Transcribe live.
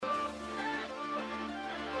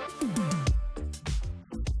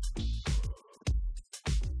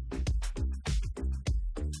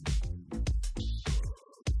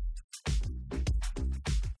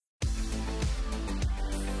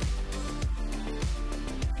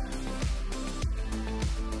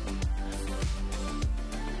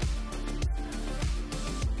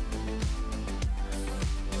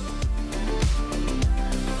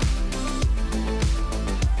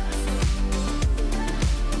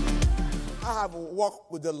I have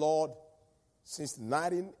walked with the Lord since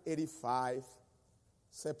 1985,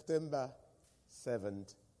 September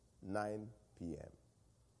 7th, 9 p.m.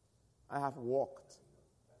 I have walked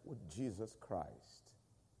with Jesus Christ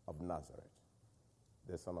of Nazareth,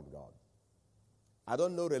 the Son of God. I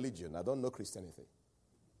don't know religion. I don't know Christianity.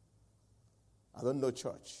 I don't know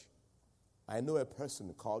church. I know a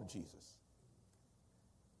person called Jesus.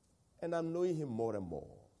 And I'm knowing him more and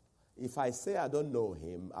more. If I say I don't know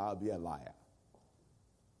him, I'll be a liar.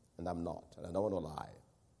 And I'm not. And I don't want to lie.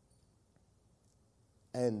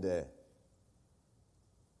 And it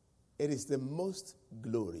is the most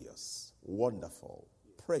glorious, wonderful,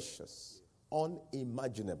 precious,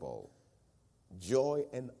 unimaginable joy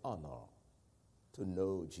and honor to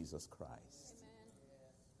know Jesus Christ. Amen.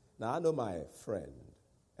 Now, I know my friend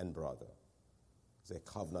and brother. He's a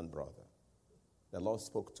covenant brother. The Lord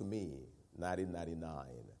spoke to me in 1999.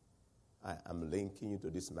 I'm linking you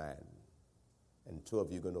to this man, and two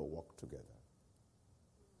of you are going to walk together.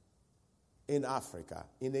 In Africa,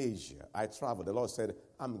 in Asia, I traveled. The Lord said,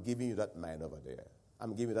 I'm giving you that man over there.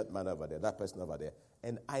 I'm giving you that man over there, that person over there.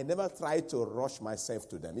 And I never tried to rush myself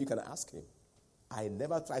to them. You can ask him. I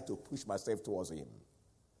never tried to push myself towards him.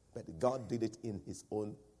 But God did it in his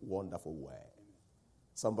own wonderful way.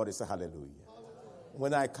 Somebody say hallelujah. Hallelujah.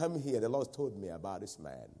 When I come here, the Lord told me about this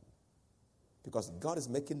man. Because God is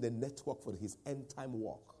making the network for his end-time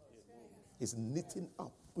walk. He's knitting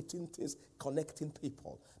up, putting things, connecting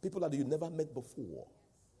people. People that you never met before.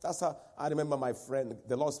 That's how I remember my friend,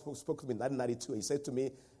 the Lord spoke to me in 1992. He said to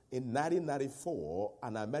me, in 1994,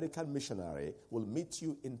 an American missionary will meet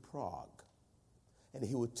you in Prague. And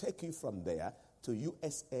he will take you from there to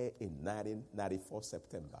USA in 1994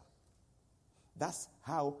 September. That's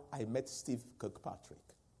how I met Steve Kirkpatrick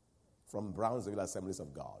from Brownsville Assemblies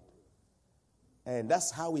of God. And that's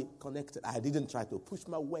how we connected. I didn't try to push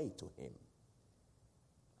my way to him.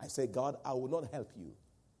 I said, God, I will not help you.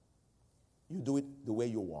 You do it the way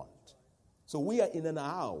you want. So we are in an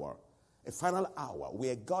hour, a final hour,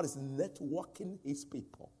 where God is networking his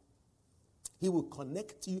people. He will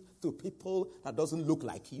connect you to people that doesn't look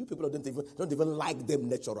like you. People don't even like them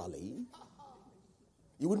naturally.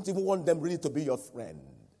 You wouldn't even want them really to be your friend.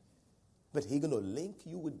 But he's going to link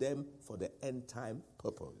you with them for the end time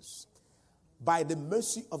purpose. By the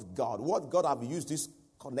mercy of God, what God have used this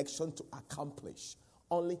connection to accomplish,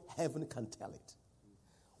 only heaven can tell it.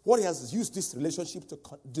 What he has used this relationship to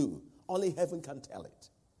do, only heaven can tell it.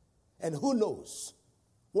 And who knows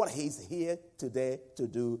what he's here today to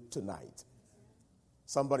do tonight.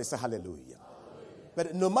 Somebody say hallelujah. Hallelujah.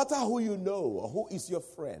 But no matter who you know or who is your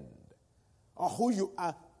friend or who you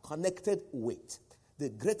are connected with, the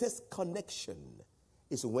greatest connection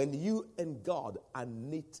is when you and God are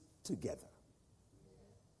knit together.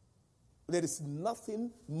 There is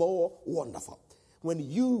nothing more wonderful. When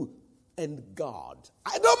you and God,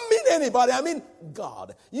 I don't mean anybody, I mean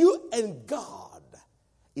God. You and God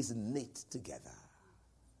is knit together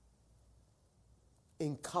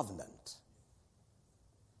in covenant.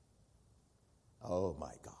 Oh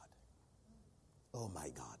my God. Oh my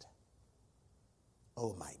God.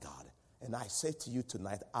 Oh my God. And I say to you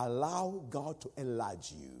tonight, allow God to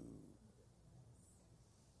enlarge you.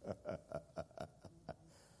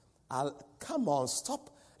 Come on,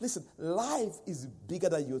 stop. Listen, life is bigger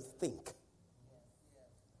than you think.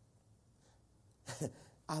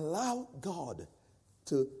 Allow God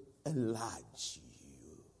to enlarge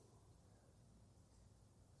you.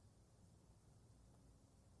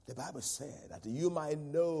 The Bible said that you might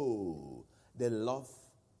know the love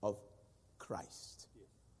of Christ,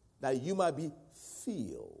 that you might be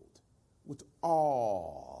filled with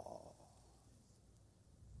all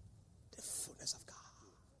the fullness of God.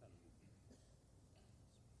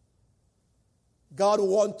 God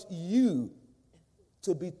wants you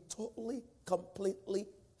to be totally, completely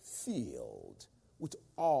filled with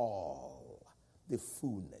all the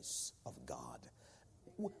fullness of God.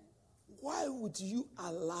 Why would you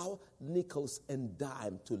allow nickels and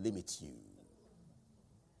dime to limit you?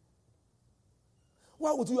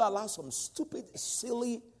 Why would you allow some stupid,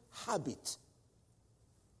 silly habit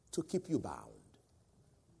to keep you bound?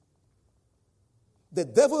 The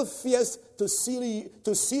devil fears to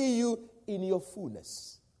see you in your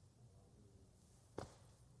fullness.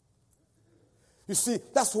 You see,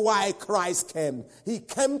 that's why Christ came. He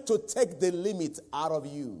came to take the limit out of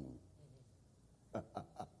you.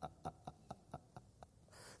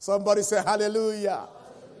 Somebody say hallelujah.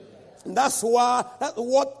 Hallelujah. That's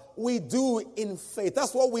what we do in faith.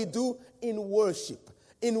 That's what we do in worship.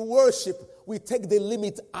 In worship, we take the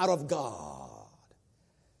limit out of God.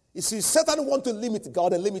 You see, Satan wants to limit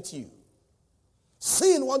God and limit you. Sin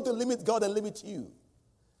sin want to limit God and limit you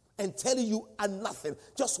and tell you are nothing.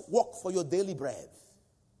 Just work for your daily bread.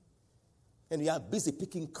 And you are busy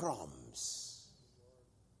picking crumbs.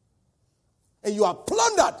 And you are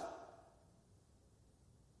plundered.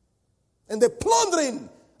 And the plundering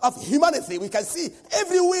of humanity we can see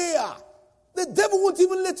everywhere. The devil won't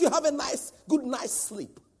even let you have a good night's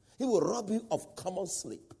sleep. He will rob you of common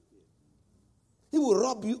sleep. He will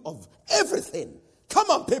rob you of everything. Come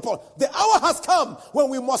on, people. The hour has come when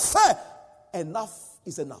we must say, enough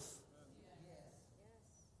is enough.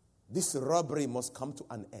 This robbery must come to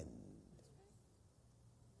an end.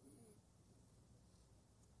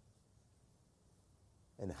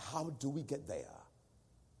 And how do we get there?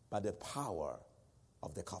 By the power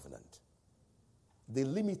of the covenant. The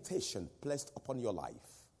limitation placed upon your life.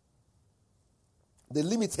 The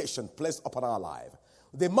limitation placed upon our life.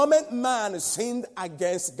 The moment man sinned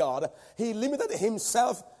against God, he limited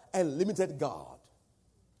himself and limited God.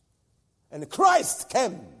 And Christ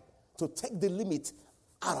came to take the limit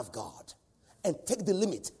out of God and take the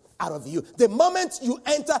limit out of you. The moment you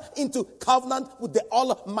enter into covenant with the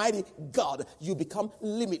Almighty God, you become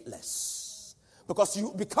limitless. Because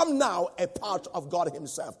you become now a part of God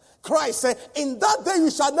himself. Christ said, in that day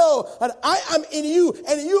you shall know that I am in you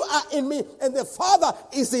and you are in me and the Father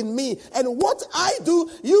is in me. And what I do,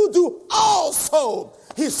 you do also.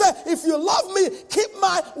 He said, if you love me, keep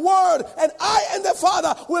my word. And I and the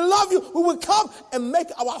Father will love you. We will come and make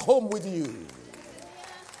our home with you.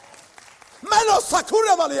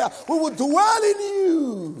 We will dwell in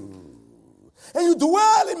you. And you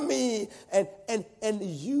dwell in me, and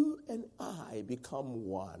you and I become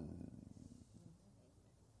one.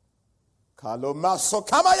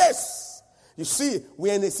 You see,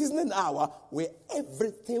 we're in a season and hour where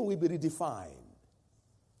everything will be redefined.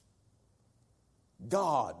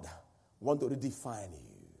 God wants to redefine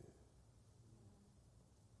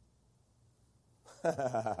you.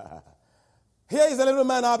 Here is a little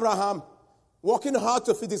man, Abraham, working hard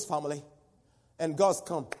to feed his family. And God's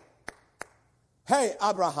come. Hey,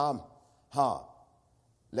 Abraham,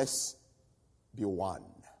 let's be one.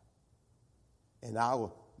 And I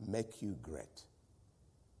will make you great.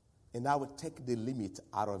 And I will take the limit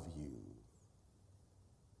out of you.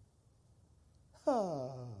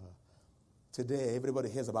 Today, everybody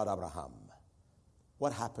hears about Abraham.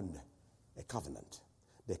 What happened? A covenant.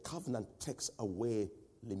 The covenant takes away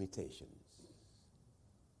limitations.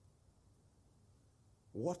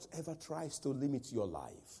 Whatever tries to limit your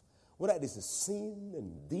life, whether it is sin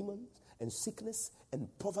and demons and sickness and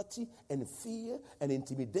poverty and fear and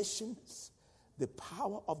intimidations, the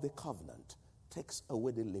power of the covenant takes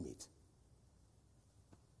away the limit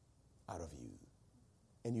out of you.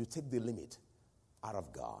 And you take the limit out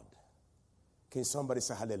of God. Can somebody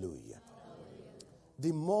say hallelujah? Hallelujah.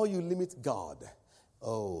 The more you limit God,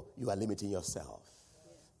 you are limiting yourself.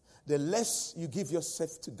 The less you give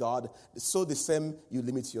yourself to God, so the same you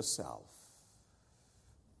limit yourself.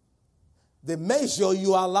 The measure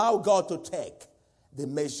you allow God to take, the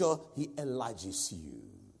measure he enlarges you.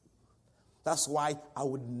 That's why I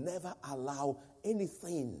would never allow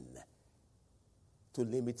anything to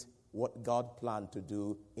limit what God planned to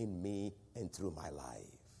do in me and through my life.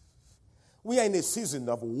 We are in a season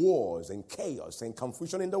of wars and chaos and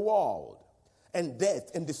confusion in the world, and death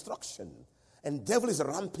and destruction. And devil is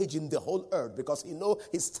rampaging the whole earth because he knows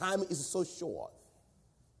his time is so short.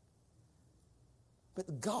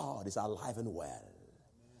 But God is alive and well.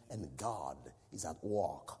 And God is at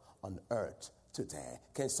work on earth today.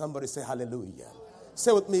 Can somebody say hallelujah?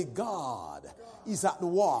 Say with me, God is at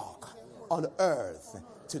work on earth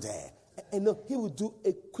today. And he will do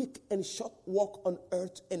a quick and short work on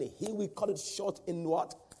earth, and he will cut it short in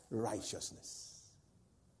what? Righteousness.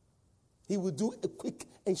 He will do a quick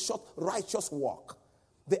and short righteous work.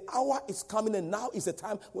 The hour is coming, and now is the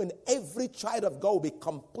time when every child of God will be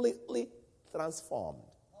completely transformed.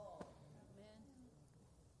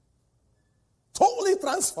 Totally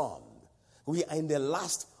transformed. We are in the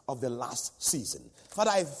last of the last season.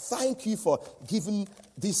 Father, I thank you for giving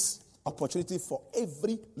this opportunity for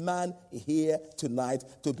every man here tonight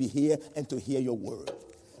to be here and to hear your word.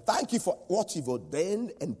 Thank you for what you've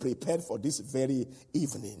ordained and prepared for this very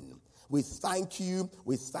evening. We thank you,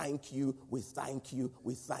 we thank you, we thank you,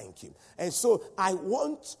 we thank you. And so I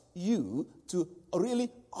want you to really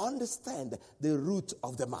understand the root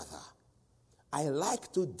of the matter. I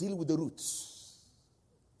like to deal with the roots.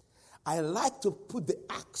 I like to put the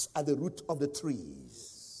axe at the root of the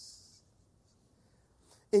trees.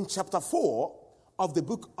 In chapter 4 of the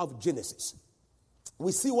book of Genesis,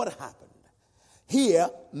 we see what happened. Here,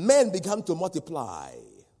 men began to multiply.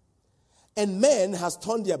 And man has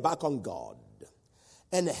turned their back on God.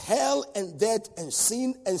 And hell and death and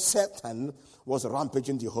sin and Satan was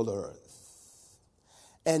rampaging the whole earth.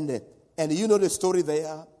 And you know the story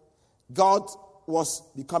there. God was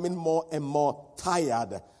becoming more and more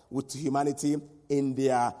tired with humanity in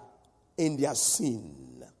their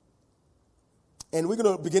sin. And we're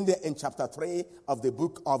going to begin there in chapter 3 of the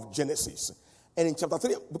book of Genesis. And in chapter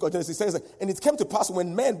 3 of the book of Genesis, it says, and it came to pass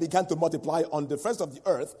when men began to multiply on the face of the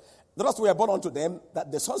earth, daughters were born unto them,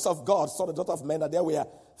 that the sons of God saw the daughters of men, that they were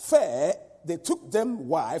fair. They took them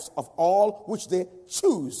wives of all which they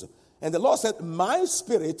choose. And the Lord said, my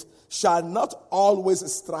spirit shall not always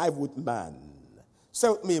strive with man. Say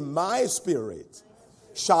with me, my spirit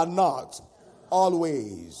shall not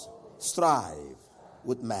always strive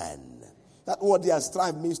with man. That word there,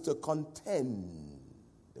 strive, means to contend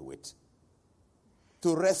with,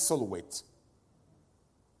 to wrestle with,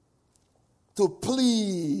 to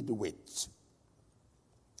plead with.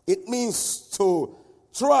 It means to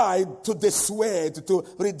try to dissuade, to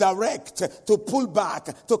redirect, to pull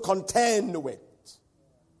back, to contend with.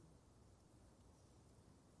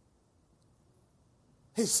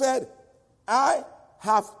 He said, I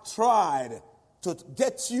have tried to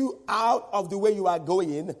get you out of the way you are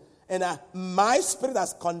going, and my spirit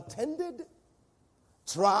has contended,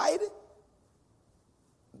 tried,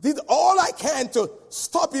 did all I can to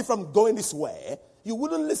stop you from going this way. You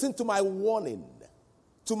wouldn't listen to my warning,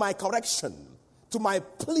 to my correction, to my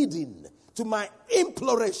pleading, to my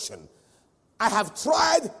imploration. I have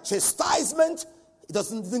tried chastisement. It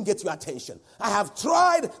didn't get your attention. I have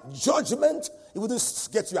tried judgment. It wouldn't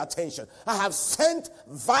get your attention. I have sent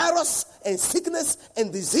virus and sickness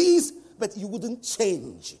and disease, but you wouldn't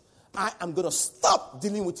change. I am going to stop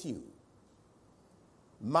dealing with you.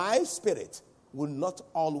 My spirit will not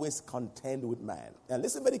always contend with man. And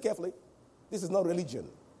listen very carefully. This is not religion.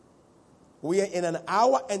 We are in an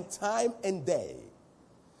hour and time and day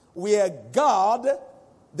where God,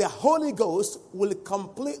 the Holy Ghost, will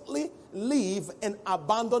completely leave and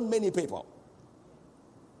abandon many people.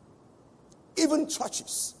 Even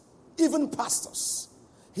churches, even pastors.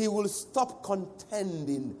 He will stop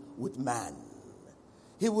contending with man.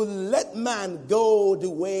 He will let man go the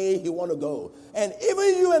way he want to go. And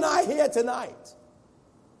even you and I here tonight,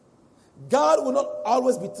 God will not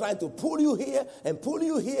always be trying to pull you here,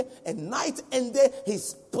 and night and day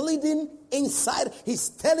he's pleading inside. He's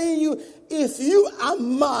telling you, if you are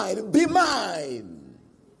mine, be mine.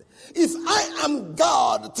 If I am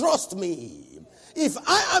God, trust me. If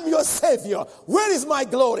I am your Savior, where is my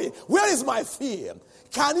glory? Where is my fear?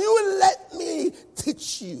 Can you let me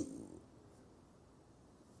teach you?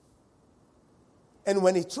 And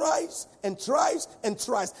when he tries and tries and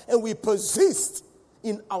tries, and we persist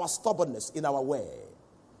in our stubbornness, in our way,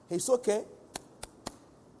 he's okay.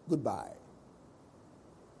 Goodbye.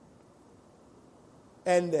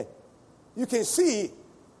 And you can see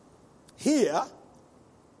here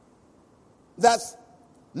that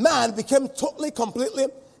man became totally, completely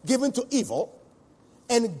given to evil.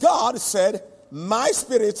 And God said, my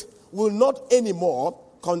spirit will not anymore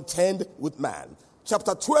contend with man.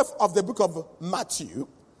 Chapter 12 of the book of Matthew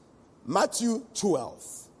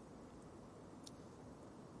 12.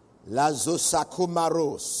 La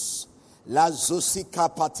zosakumaros, la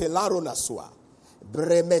zosika patelaro nasua,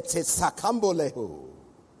 bremete sakamboleho.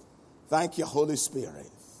 Thank you, Holy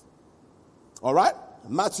Spirit. All right,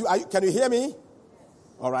 Matthew, can you hear me?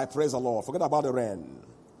 All right, praise the Lord. Forget about the rain.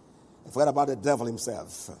 Forget about the devil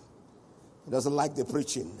himself. He doesn't like the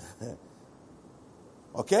preaching.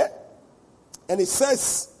 Okay? And it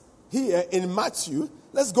says here in Matthew,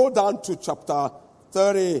 let's go down to chapter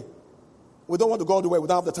 30. We don't want to go all the way. We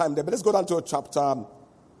don't have the time there. But let's go down to chapter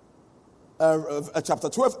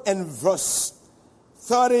 12 and verse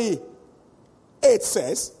 38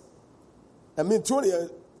 says,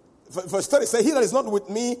 verse 30 says, he that is not with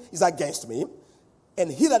me is against me,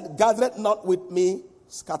 and he that gathereth not with me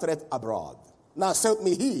scattereth abroad. Now say with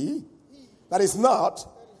me, he that is not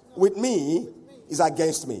with me is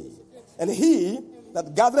against me, and he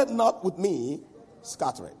that gathereth not with me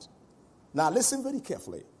scattereth. Now listen very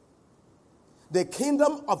carefully. The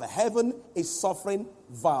kingdom of heaven is suffering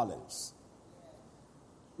violence.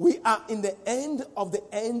 We are in the end of the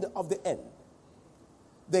end of the end.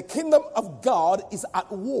 The kingdom of God is at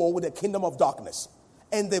war with the kingdom of darkness.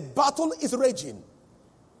 And the battle is raging.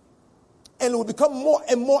 And it will become more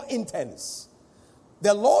and more intense.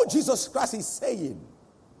 The Lord Jesus Christ is saying,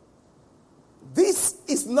 this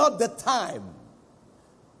is not the time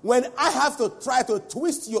when I have to try to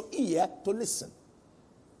twist your ear to listen.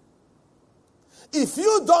 If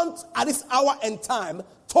you don't, at this hour and time,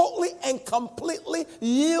 totally and completely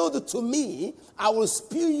yield to me, I will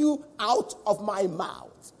spew you out of my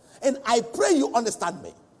mouth. And I pray you understand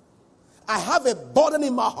me. I have a burden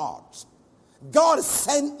in my heart. God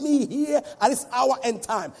sent me here at this hour and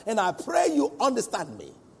time, and I pray you understand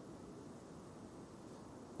me.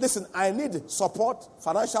 Listen, I need support,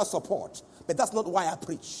 financial support, but that's not why I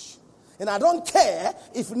preach. And I don't care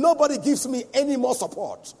if nobody gives me any more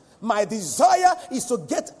support. My desire is to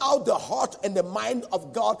get out the heart and the mind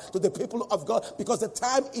of God to the people of God, because the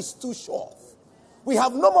time is too short. We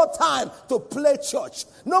have no more time to play church.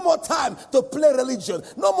 No more time to play religion.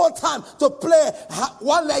 No more time to play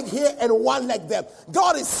one leg here and one leg there.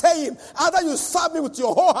 God is saying, either you serve me with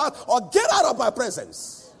your whole heart or get out of my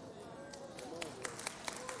presence.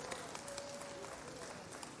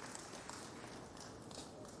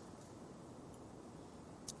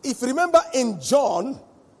 If you remember in John,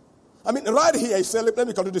 right here, he said, let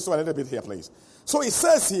me continue this one a little bit here, please. So it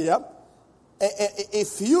says here,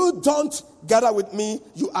 if you don't gather with me,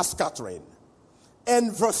 you are scattering.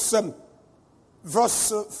 And verse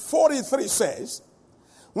 43 says,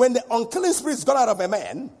 when the unclean spirits got out of a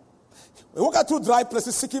man, he walked out through dry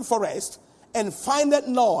places seeking for rest, and findeth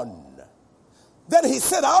none. Then he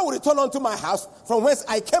said, I will return unto my house from whence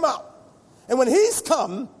I came out. And when he is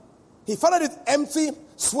come, he found it empty,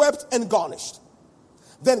 swept, and garnished.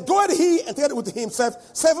 Then goeth he and taketh with himself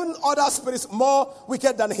 7 other spirits more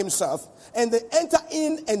wicked than himself, and they enter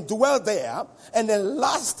in and dwell there, and the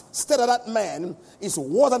last state of that man is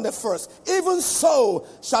worse than the first. Even so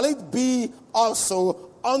shall it be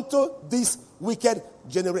also unto this wicked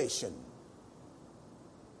generation.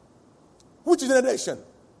 Which generation?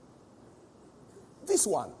 This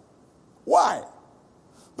one. Why?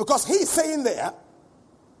 Because he's saying there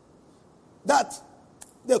that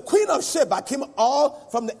the Queen of Sheba came all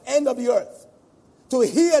from the end of the earth to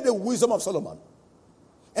hear the wisdom of Solomon.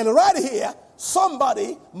 And right here,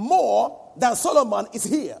 somebody more than Solomon is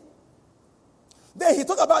here. Then he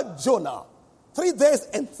talked about Jonah, 3 days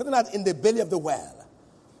and 3 nights in the belly of the whale.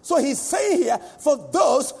 So he's saying here, for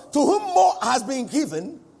those to whom more has been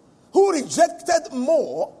given, who rejected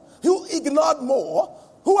more, who ignored more,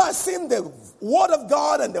 who has seen the word of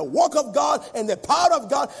God and the work of God and the power of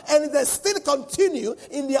God, and they still continue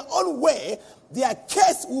in their own way, their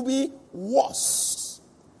case will be worse.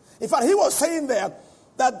 In fact, he was saying there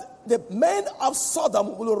that the men of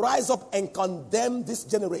Sodom will rise up and condemn this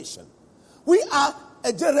generation. We are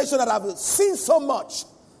a generation that have seen so much,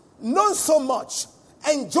 known so much,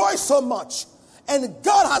 enjoyed so much, and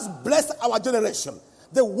God has blessed our generation.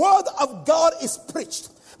 The word of God is preached.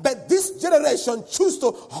 But this generation choose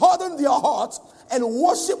to harden their hearts and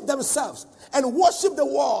worship themselves and worship the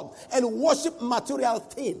world and worship material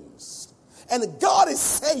things. And God is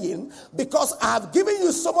saying, because I have given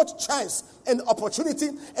you so much chance and opportunity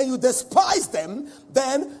and you despise them,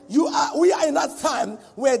 then we are in that time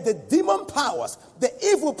where the demon powers, the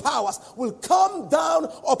evil powers will come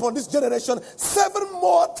down upon this generation 7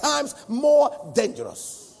 more times more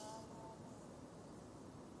dangerous.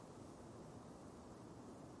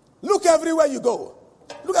 Look everywhere you go.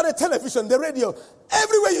 Look at the television, the radio.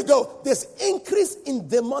 Everywhere you go, there's increase in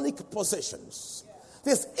demonic possessions.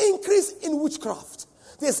 There's increase in witchcraft.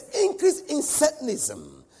 There's increase in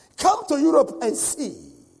Satanism. Come to Europe and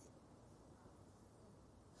see.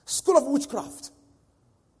 School of witchcraft.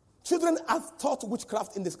 Children are taught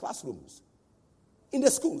witchcraft in these classrooms. In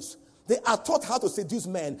the schools. They are taught how to seduce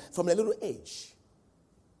men from a little age.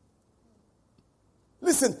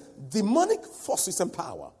 Listen, demonic forces and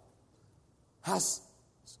power has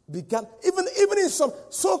begun, even in some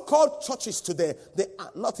so-called churches today, they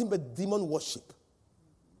are nothing but demon worship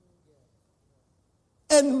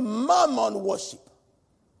and mammon worship.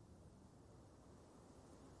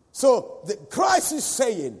 So Christ is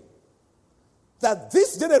saying that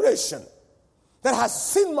this generation that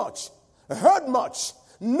has seen much, heard much,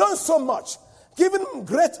 known so much, given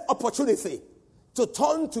great opportunity to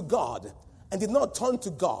turn to God and did not turn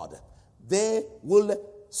to God, they will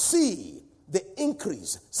see the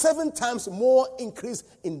increase, 7 times more increase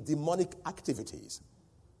in demonic activities.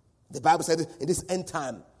 The Bible said in this end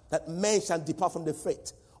time that men shall depart from the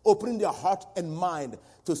faith, opening their heart and mind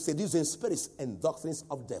to seducing spirits and doctrines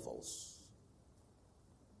of devils.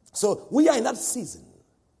 So we are in that season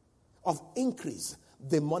of increased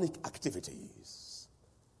demonic activities.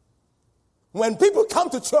 When people come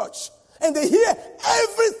to church and they hear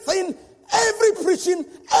everything, every preaching,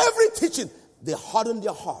 every teaching, they harden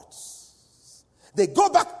their hearts. They go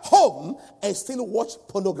back home and still watch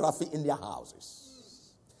pornography in their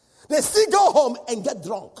houses. They still go home and get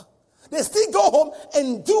drunk. They still go home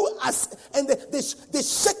and do they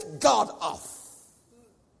shake God off.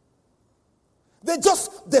 They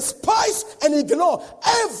just despise and ignore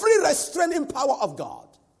every restraining power of God.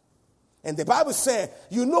 And the Bible says,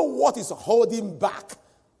 you know what is holding back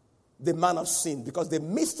the man of sin? Because the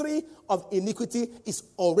mystery of iniquity is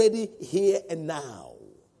already here and now.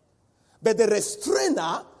 But the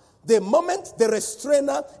restrainer, the moment the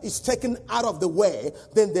restrainer is taken out of the way,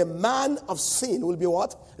 then the man of sin will be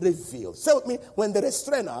what? Revealed. Say with me, when the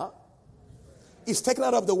restrainer is taken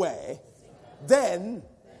out of the way, then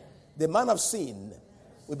the man of sin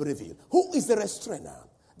will be revealed. Who is the restrainer?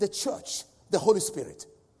 The church, the Holy Spirit.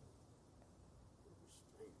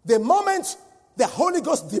 The moment the Holy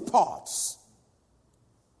Ghost departs,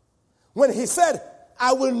 when he said,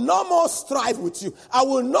 I will no more strive with you, I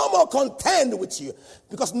will no more contend with you,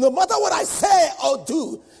 because no matter what I say or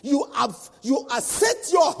do, you have set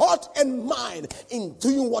your heart and mind in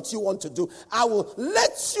doing what you want to do. I will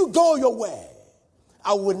let you go your way.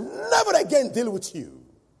 I will never again deal with you.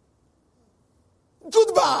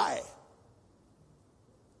 Goodbye.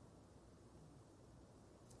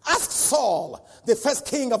 Ask Saul, the first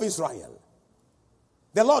king of Israel.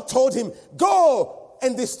 The Lord told him, go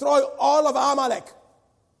and destroy all of Amalek.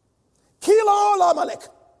 Kill all Amalek.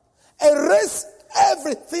 Erase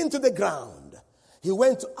everything to the ground. He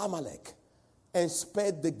went to Amalek and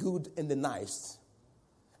spared the good and the nice,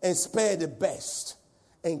 and spared the best,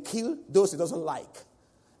 and killed those he doesn't like,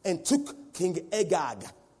 and took King Agag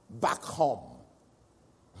back home.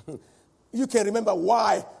 You can remember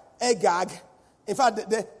why Agag, in fact,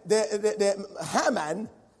 the Haman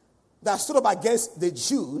that stood up against the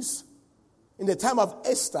Jews in the time of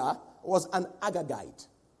Esther was an Agagite.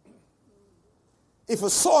 If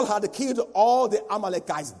Saul had killed all the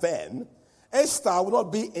Amalekites then, Esther would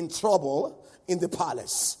not be in trouble in the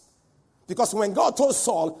palace. Because when God told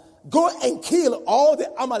Saul, go and kill all the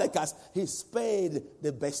Amalekites, he spared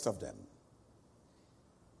the best of them.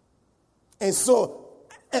 And so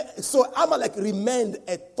Amalek remained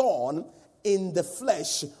a thorn in the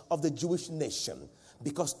flesh of the Jewish nation,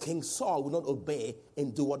 because King Saul would not obey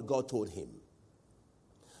and do what God told him.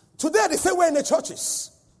 Today, the same way in the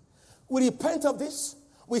churches, we repent of this,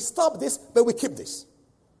 we stop this, but we keep this.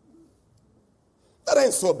 That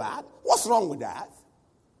ain't so bad. What's wrong with that?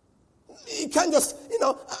 You can't just,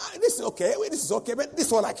 this is okay, but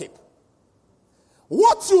this one I keep.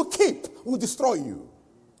 What you keep will destroy you.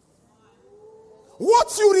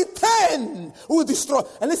 What you retain will destroy.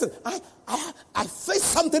 And listen, I face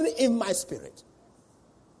something in my spirit.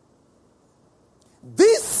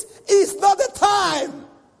 This is not the time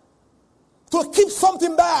to keep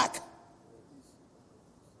something back.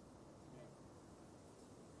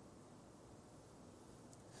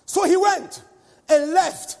 So he went and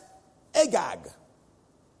left Agag.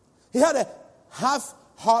 He had a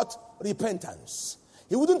half-heart repentance.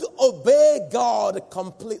 He wouldn't obey God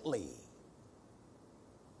completely.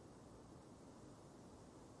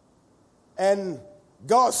 And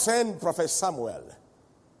God sent Prophet Samuel.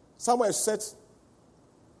 Samuel said,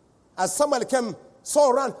 as Samuel came,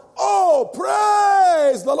 Saul ran, oh,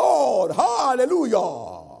 praise the Lord,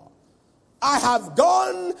 hallelujah. I have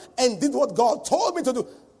gone and did what God told me to do.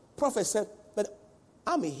 Prophet said, but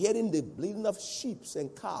I'm hearing the bleating of sheep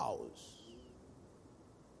and cows.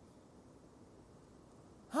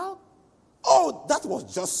 How? Oh, that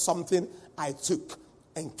was just something I took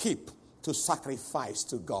and keep to sacrifice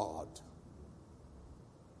to God.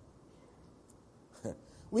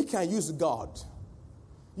 We can use God,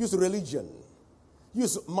 use religion,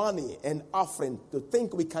 use money and offering to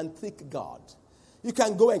think we can trick God. You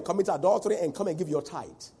can go and commit adultery and come and give your tithe.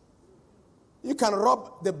 You can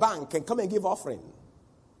rob the bank and come and give offering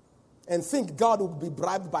and think God will be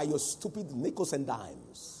bribed by your stupid nickels and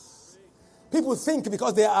dimes. People think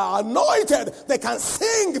because they are anointed, they can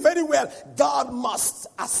sing very well. God must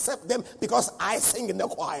accept them because I sing in the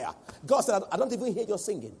choir. God said, I don't even hear your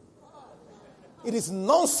singing. It is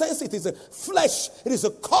nonsense. It is a flesh. It is a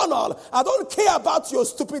carnal. I don't care about your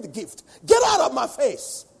stupid gift. Get out of my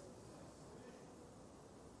face.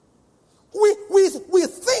 We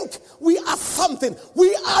think we are something.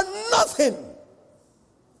 We are nothing.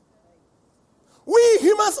 We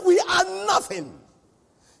humans, we are nothing.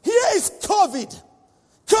 Here is COVID.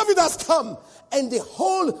 COVID has come and the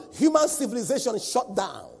whole human civilization shut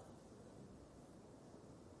down.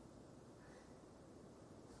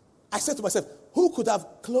 I said to myself, who could have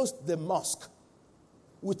closed the mosque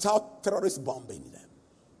without terrorists bombing them?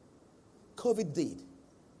 COVID did.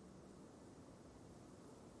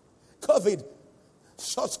 COVID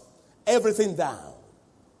shut everything down.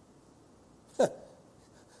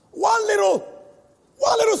 One little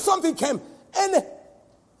something came, and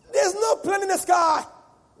there's no plane in the sky.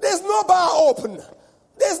 There's no bar open.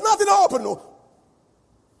 There's nothing open.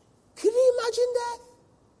 Can you imagine that?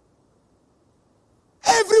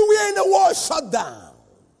 Everywhere in the world shut down.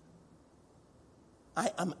 I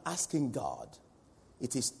am asking God,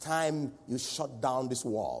 it is time you shut down this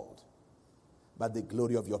world by the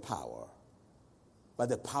glory of your power, by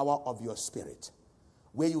the power of your spirit,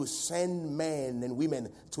 where you send men and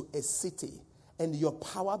women to a city and your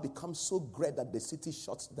power becomes so great that the city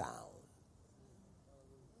shuts down.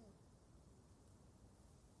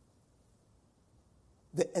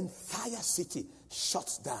 The entire city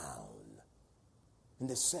shuts down. And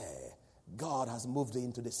they say, God has moved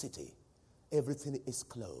into the city. Everything is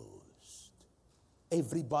closed.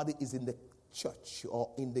 Everybody is in the church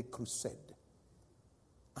or in the crusade.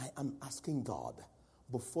 I am asking God,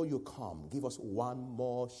 before you come, give us one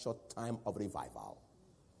more short time of revival.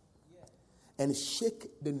 And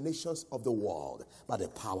shake the nations of the world by the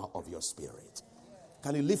power of your spirit.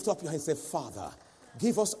 Can you lift up your hand and say, Father,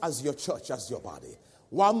 give us as your church, as your body,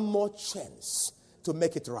 one more chance to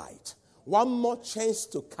make it right. One more chance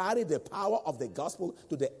to carry the power of the gospel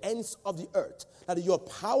to the ends of the earth. That your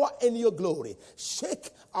power and your glory shake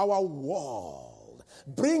our world.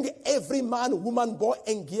 Bring every man, woman, boy,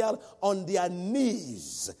 and girl on their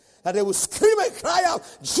knees. That they will scream and cry out,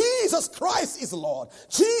 Jesus Christ is Lord.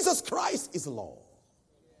 Jesus Christ is Lord.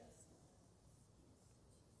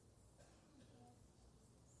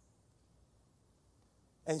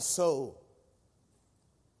 And so,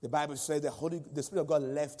 the Bible says the Spirit of God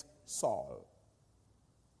left Saul.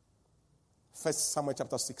 1 Samuel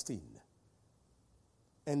chapter 16.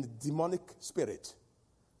 And the demonic spirit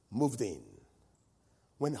moved in.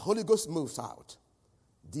 When Holy Ghost moves out,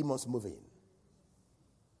 demons move in.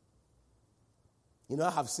 You know,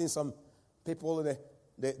 I have seen some people,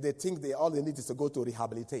 they think all they need is to go to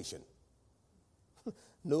rehabilitation.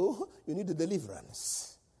 No, you need the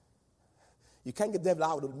deliverance. You can't get devil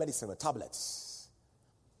out with medicine or tablets.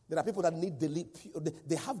 There are people that need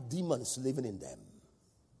they have demons living in them.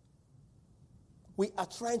 We are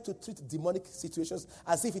trying to treat demonic situations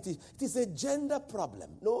as if it is a gender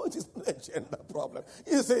problem. No, it is not a gender problem.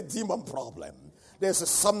 It is a demon problem. There's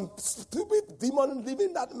some stupid demon living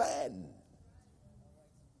in that man.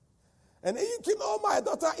 And you think, oh, my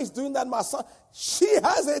daughter is doing that, my son. She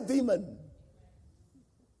has a demon.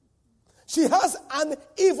 She has an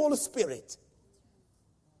evil spirit.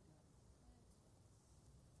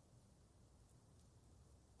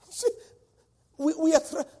 See, we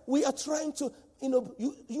are trying to,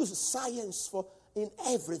 use science in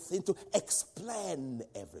everything to explain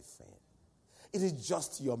everything. It is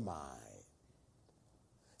just your mind.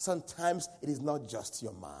 Sometimes it is not just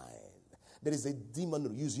your mind. There is a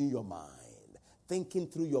demon using your mind, thinking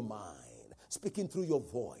through your mind, speaking through your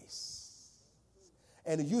voice,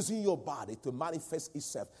 and using your body to manifest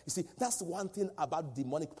itself. You see, that's one thing about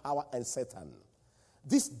demonic power and Satan.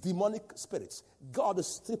 These demonic spirits, God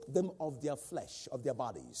stripped them of their flesh, of their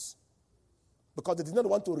bodies, because they did not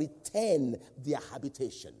want to retain their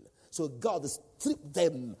habitation. So God stripped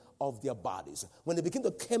them of their bodies. When they begin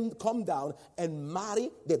to come down and marry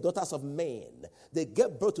the daughters of men, they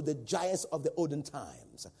gave birth to the giants of the olden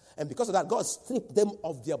times. And because of that, God stripped them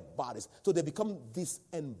of their bodies. So they become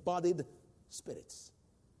disembodied spirits.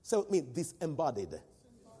 So it means disembodied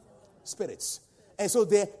spirits. And so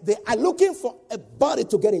they are looking for a body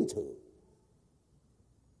to get into.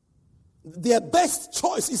 Their best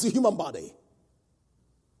choice is a human body.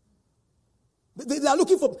 They are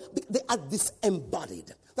looking for, they are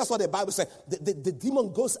disembodied. That's what the Bible says. The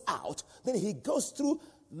demon goes out, then he goes through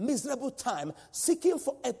miserable time seeking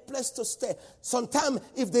for a place to stay. Sometimes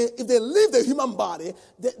if they leave the human body,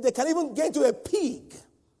 they can even get into a pig.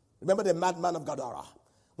 Remember the madman of Gadara?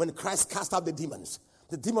 When Christ cast out the demons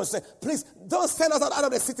said, please don't send us out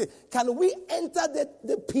of the city. Can we enter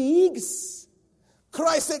the pigs?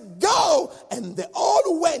 Christ said, go. And they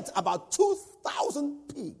all went, about 2,000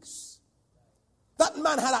 pigs. That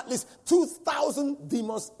man had at least 2,000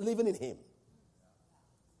 demons living in him.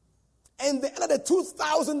 And they entered the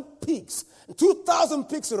 2,000 pigs. 2,000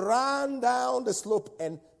 pigs ran down the slope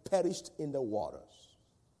and perished in the waters.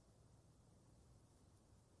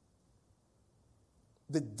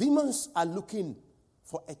 The demons are looking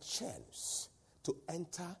for a chance to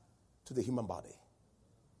enter to the human body.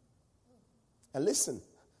 And listen,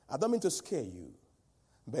 I don't mean to scare you,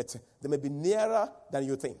 but they may be nearer than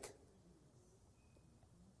you think.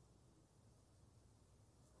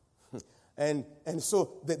 And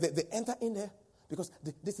so they enter in there because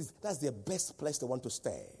that's their best place they want to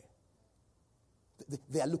stay.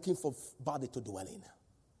 They are looking for body to dwell in.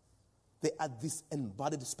 They are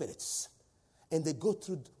disembodied spirits. And they go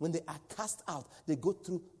through, when they are cast out, they go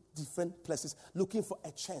through different places looking for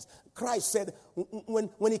a chance. Christ said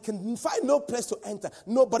when he can find no place to enter,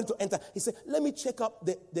 nobody to enter, he said, let me check up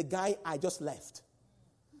the guy I just left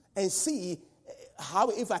and see how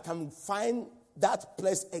if I can find that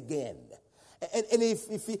place again. And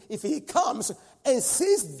if he comes and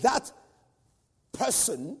sees that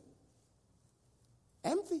person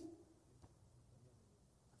empty,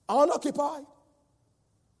 unoccupied,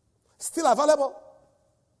 still available,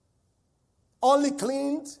 only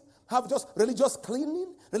cleaned, have just religious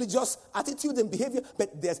cleaning, religious attitude and behavior,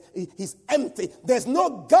 but he's empty. There's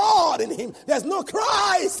no God in him. There's no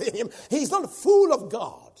Christ in him. He's not full of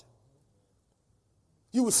God.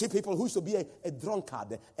 You will see people who used to be a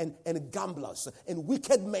drunkard and gamblers and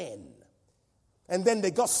wicked men. And then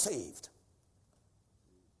they got saved.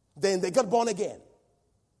 Then they got born again.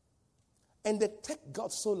 And they take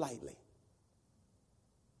God so lightly.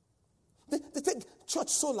 They take church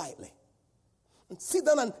so lightly. And sit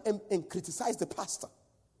down and criticize the pastor.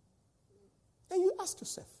 And you ask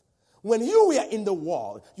yourself, when you were in the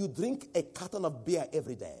world, you drink a carton of beer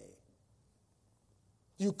every day.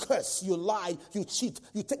 You curse, you lie, you cheat,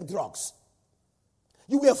 you take drugs.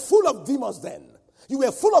 You were full of demons then. You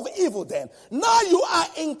were full of evil then. Now you are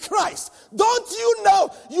in Christ. Don't you know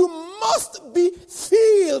you must be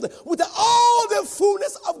filled with all the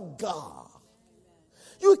fullness of God?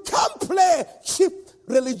 You can't play cheap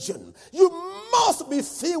religion. You must be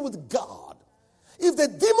filled with God. If the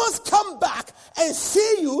demons come back and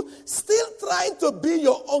see you still trying to be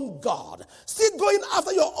your own God, still going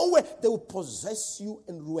after your own way, they will possess you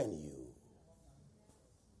and ruin you.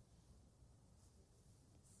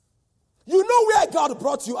 You know where God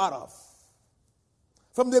brought you out of?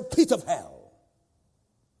 From the pit of hell.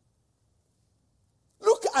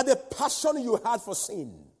 Look at the passion you had for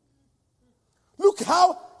sin. Look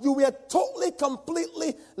how you were totally,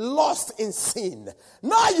 completely lost in sin.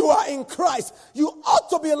 Now you are in Christ. You ought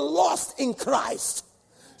to be lost in Christ.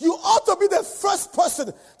 You ought to be the first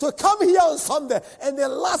person to come here on Sunday and the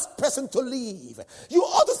last person to leave. You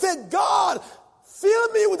ought to say, God,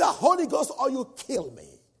 fill me with the Holy Ghost or you kill me.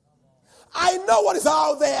 I know what is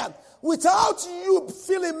out there. Without you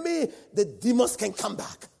filling me, the demons can come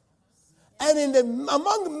back. And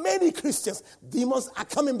among many Christians, demons are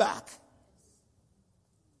coming back.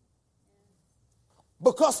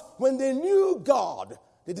 Because when they knew God,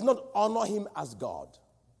 they did not honor him as God.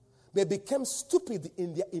 They became stupid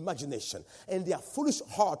in their imagination. And their foolish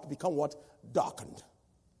heart became what? Darkened.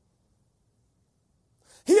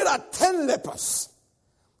 Here are 10 lepers.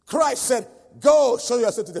 Christ said, go show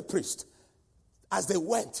yourself to the priest. As they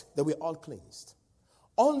went, they were all cleansed.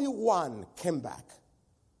 Only one came back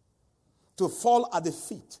to fall at the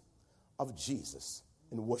feet of Jesus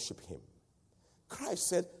and worship him. Christ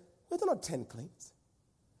said, were there not 10 cleansed?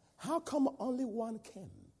 How come only one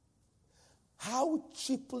came? How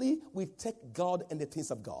cheaply we take God and the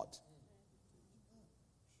things of God.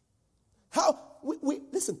 How,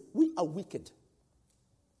 listen, we are wicked.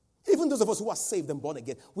 Even those of us who are saved and born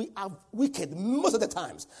again, we are wicked most of the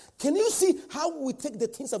times. Can you see how we take the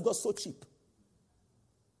things of God so cheap?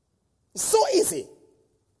 It's so easy.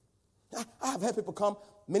 I have had people come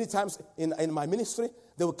many times in my ministry.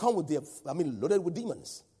 They will come with loaded with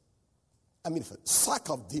demons. A sack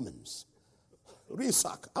of demons. Real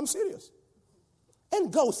sack. I'm serious.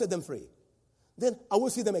 And God will set them free. Then I will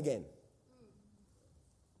see them again.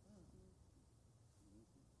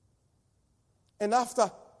 And after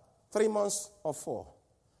 3 months or 4,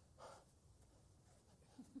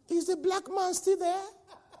 is the black man still there?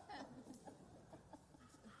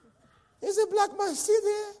 Is the black man still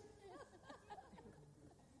there?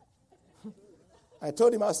 I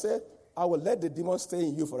told him, I said, I will let the demon stay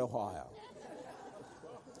in you for a while.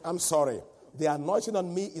 I'm sorry. The anointing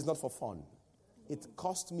on me is not for fun. It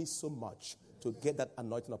cost me so much to get that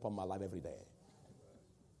anointing upon my life every day.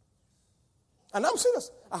 And I'm serious.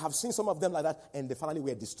 I have seen some of them like that, and they finally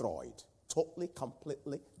were destroyed. Totally,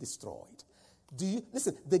 completely destroyed. Do you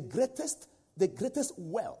listen? The greatest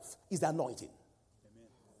wealth is the anointing.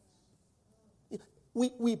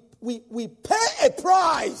 Amen. We pay a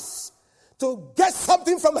price to get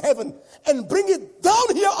something from heaven and bring it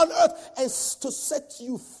down here on earth and to set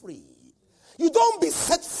you free. You don't be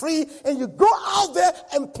set free and you go out there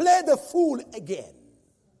and play the fool again.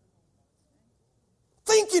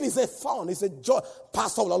 Thinking is a fun, it's a joy.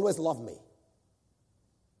 Pastor will always love me.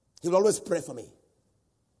 He will always pray for me.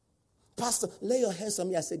 Pastor, lay your hands on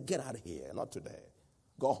me. I said, get out of here. Not today.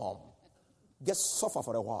 Go home. Just suffer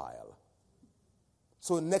for a while.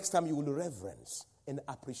 So next time you will reverence and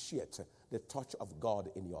appreciate the touch of God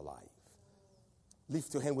in your life.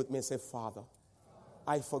 Lift your hand with me and say, Father,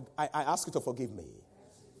 I ask you to forgive me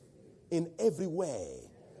In every way,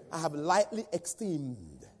 I have lightly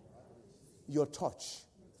esteemed your touch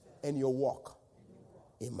and your walk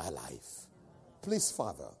in my life. Please,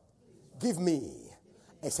 Father, give me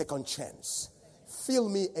a second chance. Fill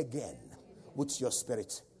me again with your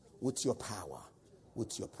spirit, with your power,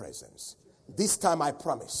 with your presence. This time I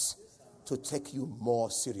promise to take you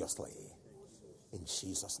more seriously. In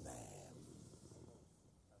Jesus' name.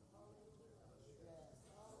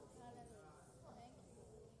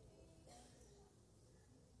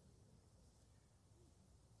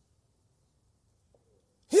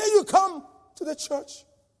 Here you come to the church,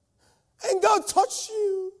 and God touched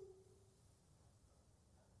you.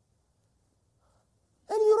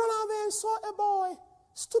 And you run out there and saw a boy,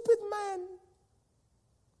 stupid man.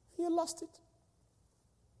 You lost it.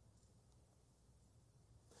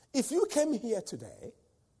 If you came here today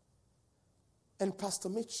and Pastor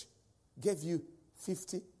Mitch gave you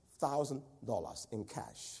 $50,000 in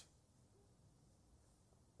cash,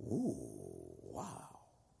 ooh, wow.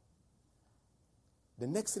 The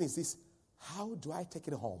next thing is this: how do I take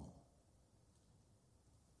it home?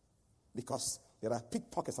 Because there are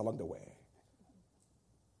pickpockets along the way.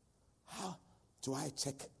 How do I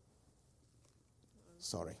check?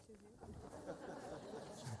 Sorry.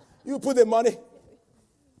 You put the money.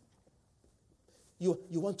 You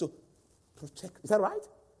want to protect. Is that right?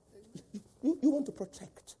 You want to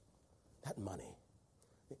protect that money.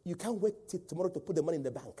 You can't wait till tomorrow to put the money in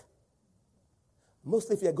the bank.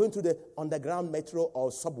 Mostly if you're going to the underground metro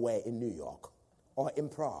or subway in New York or in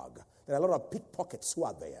Prague, there are a lot of pickpockets who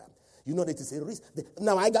are there. You know that it's a risk.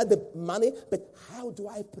 Now I got the money, but how do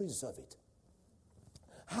I preserve it?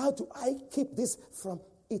 How do I keep this from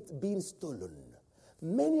it being stolen?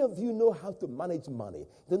 Many of you know how to manage money.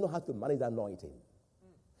 You don't know how to manage the anointing.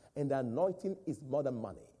 And the anointing is more than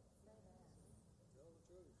money.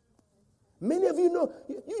 Many of you know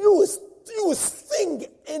you will sting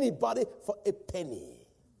anybody for a penny.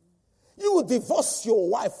 You will divorce your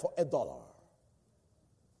wife for $1.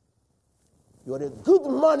 You are a good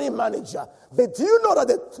money manager. But do you know that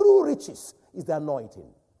the true riches is the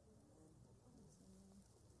anointing?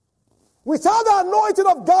 Without the anointing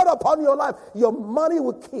of God upon your life, your money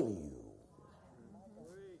will kill you.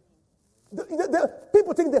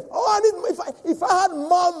 People think that, if I had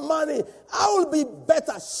more money, I would be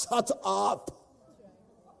better. Shut up.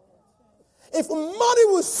 If money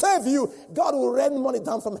will save you, God will rain money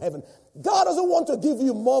down from heaven. God doesn't want to give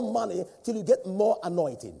you more money till you get more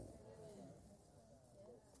anointing.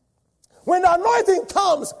 When the anointing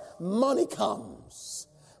comes, money comes.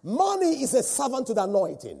 Money is a servant to the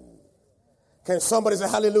anointing. Can somebody say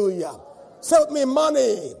hallelujah? Say with me,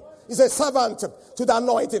 money is a servant to the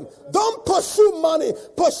anointing. Don't pursue money.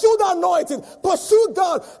 Pursue the anointing. Pursue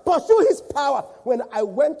God. Pursue his power. When I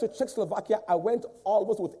went to Czechoslovakia, I went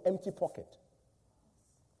almost with empty pocket.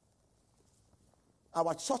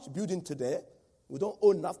 Our church building today, we don't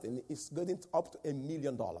own nothing. It's getting up to $1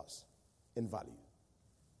 million in value.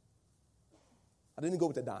 I didn't go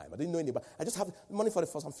with a dime. I didn't know anybody. I just have money for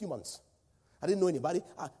some few months. I didn't know anybody.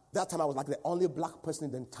 That time I was like the only black person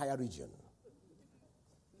in the entire region.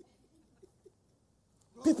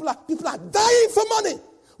 People are dying for money.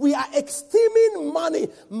 We are esteeming money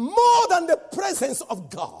more than the presence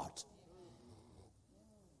of God.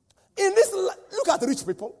 Look at the rich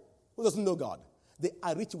people who doesn't know God. They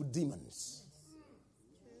are rich with demons.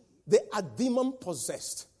 They are demon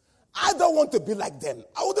possessed. I don't want to be like them.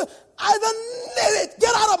 I don't need it.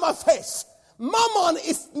 Get out of my face. Mammon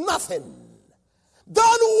is nothing.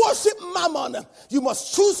 Don't worship Mammon. You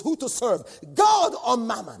must choose who to serve, God or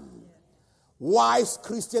Mammon. Wise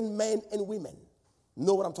Christian men and women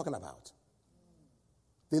know what I'm talking about.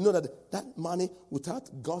 They know that money without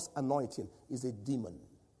God's anointing is a demon.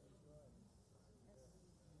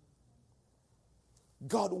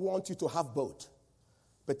 God wants you to have both.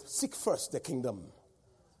 But seek first the kingdom.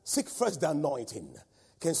 Seek first the anointing.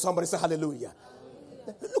 Can somebody say hallelujah?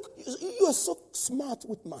 Hallelujah. Look, you are so smart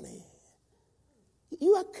with money.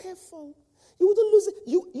 You are careful. You wouldn't lose it.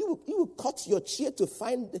 You will cut your chair to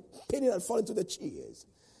find the penny and fall into the chairs.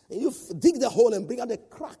 And you dig the hole and bring out the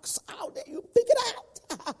cracks out there. You pick it out.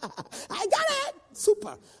 I got it.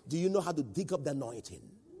 Super. Do you know how to dig up the anointing?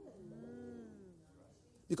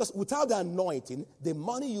 Because without the anointing, the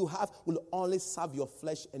money you have will only serve your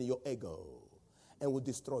flesh and your ego and will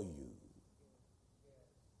destroy you.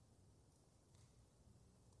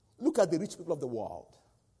 Look at the rich people of the world.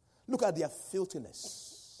 Look at their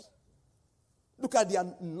filthiness. Look at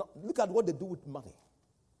what they do with money.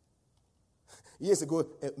 Years ago,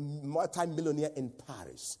 a multi-millionaire in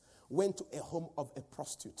Paris went to a home of a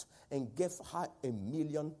prostitute and gave her $1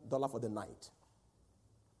 million for the night.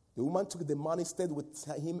 The woman took the money, stayed with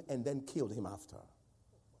him, and then killed him after.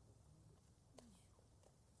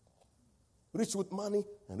 Rich with money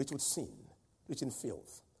and rich with sin, rich in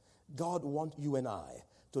filth. God wants you and I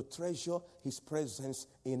to treasure his presence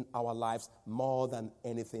in our lives more than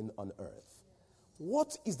anything on earth.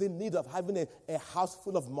 What is the need of having a house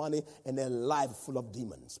full of money and a life full of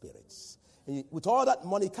demon spirits? And with all that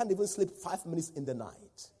money, you can't even sleep 5 minutes in the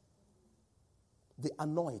night. The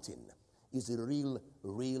anointing is the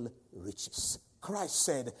real riches. Christ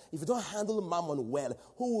said, if you don't handle mammon well,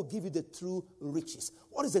 who will give you the true riches?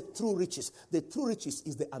 What is the true riches? The true riches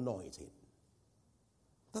is the anointing.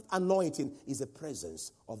 That anointing is the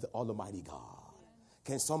presence of the Almighty God.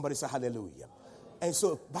 Can somebody say hallelujah? And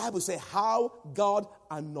so Bible says how God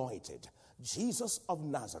anointed Jesus of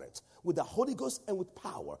Nazareth with the Holy Ghost and with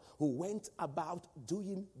power, who went about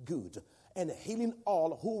doing good and healing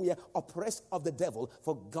all who were oppressed of the devil,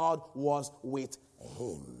 for God was with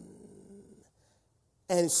him.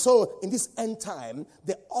 And so, in this end time,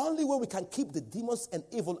 the only way we can keep the demons and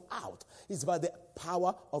evil out is by the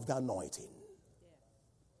power of the anointing.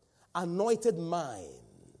 Yeah. Anointed mind.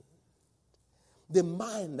 The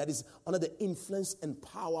mind that is under the influence and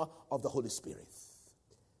power of the Holy Spirit.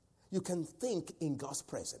 You can think in God's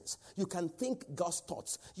presence. You can think God's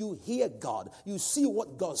thoughts. You hear God. You see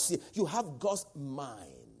what God sees. You have God's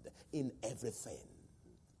mind in everything.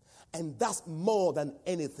 And that's more than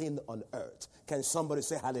anything on earth. Can somebody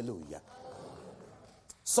say hallelujah?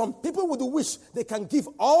 Some people would wish they can give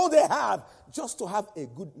all they have just to have a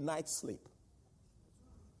good night's sleep.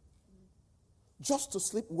 Just to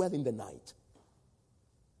sleep well in the night.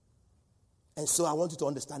 And so I want you to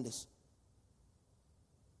understand this.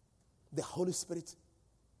 The Holy Spirit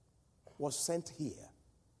was sent here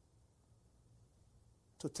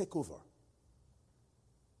to take over.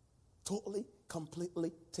 Totally,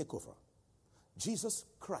 completely take over. Jesus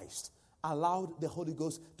Christ allowed the Holy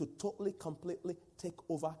Ghost to totally, completely take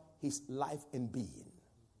over his life and being.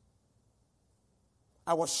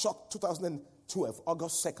 I was shocked 2012,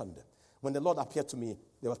 August 2nd, when the Lord appeared to me.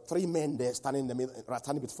 There were 3 men there standing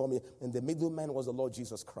before me, and the middle man was the Lord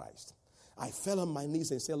Jesus Christ. I fell on my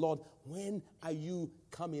knees and said, Lord, when are you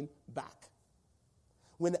coming back?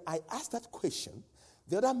 When I asked that question,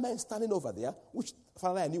 the other man standing over there, which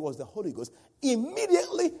finally I knew was the Holy Ghost,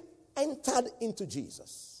 immediately entered into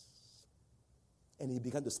Jesus. And he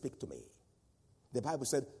began to speak to me. The Bible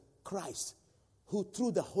said, Christ, who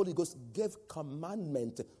through the Holy Ghost gave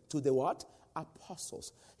commandment to the what?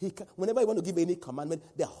 Apostles. Whenever you want to give any commandment,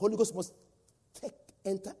 the Holy Ghost must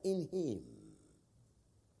enter in him.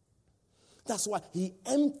 That's why he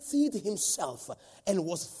emptied himself and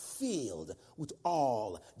was filled with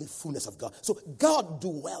all the fullness of God. So God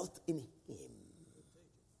dwelt in him.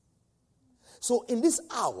 So in this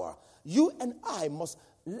hour, you and I must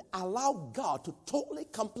allow God to totally,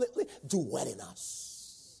 completely dwell in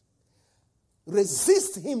us.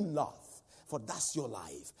 Resist him not, for that's your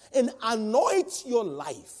life. And anoint your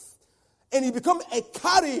life. And you become a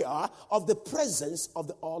carrier of the presence of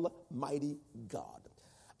the Almighty God.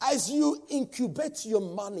 As you incubate your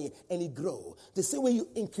money and it grow, the same way you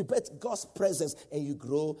incubate God's presence and you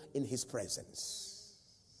grow in his presence.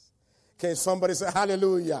 Can somebody say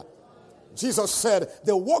hallelujah? Jesus said,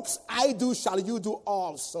 the works I do shall you do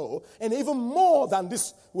also, and even more than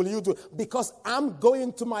this will you do, because I'm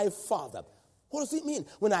going to my Father. What does it mean?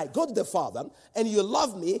 When I go to the Father and you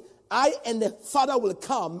love me, I and the Father will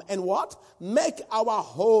come and what? Make our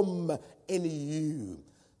home in you.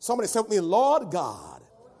 Somebody say with me, Lord God,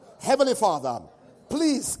 Heavenly Father,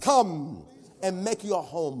 please come and make your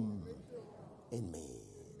home in me.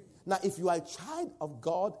 Now, if you are a child of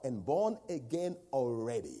God and born again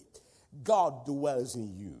already, God dwells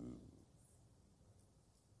in you.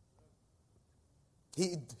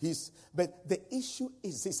 But the issue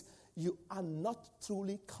is this. You are not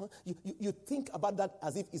truly, you think about that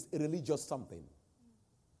as if it's a religious something.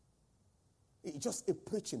 It's just a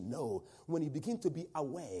preaching. No. When you begin to be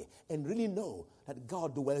aware and really know that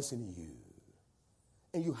God dwells in you,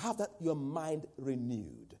 and you have that your mind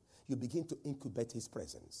renewed, you begin to incubate his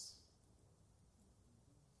presence.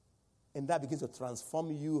 And that begins to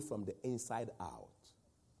transform you from the inside out.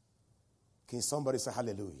 Can somebody say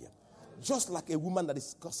hallelujah? Just like a woman that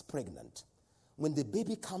is got pregnant, when the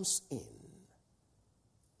baby comes in,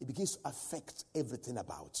 it begins to affect everything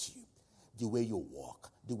about you. The way you walk,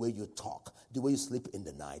 the way you talk, the way you sleep in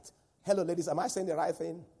the night. Hello, ladies, am I saying the right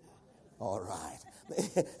thing? All right.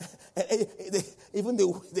 Even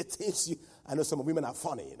the things you, I know some women are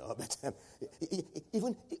funny, but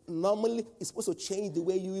even normally it's supposed to change the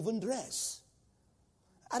way you even dress.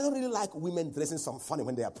 I don't really like women dressing some funny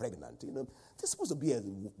when they are pregnant. You know, they're supposed to be a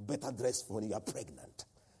better dress when you are pregnant.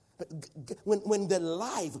 But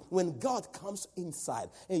when God comes inside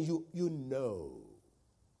and you know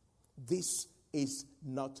this is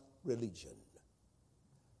not religion.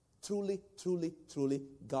 Truly, truly, truly,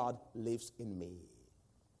 God lives in me.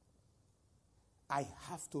 I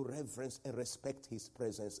have to reverence and respect his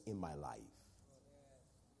presence in my life.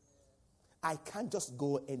 I can't just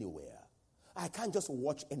go anywhere. I can't just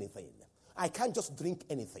watch anything. I can't just drink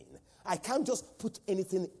anything. I can't just put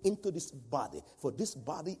anything into this body, for this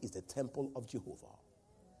body is the temple of Jehovah.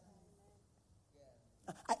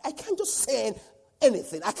 I can't just say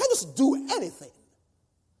anything. I can't just do anything.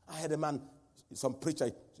 I had a man, some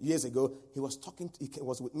preacher years ago, he was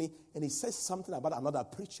with me, and he said something about another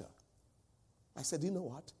preacher. I said, you know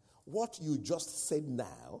what? What you just said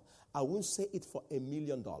now, I won't say it for $1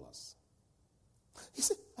 million. He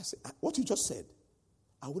said, what you just said,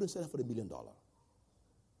 I wouldn't say that for $1 million.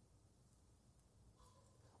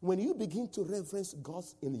 When you begin to reverence God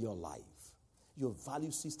in your life, your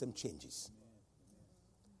value system changes.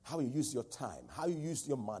 How you use your time, how you use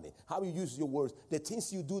your money, how you use your words, the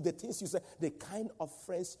things you do, the things you say, the kind of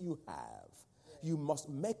friends you have. You must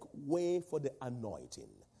make way for the anointing,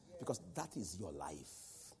 because that is your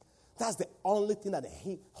life. That's the only thing that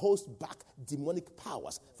holds back demonic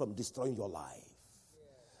powers from destroying your life.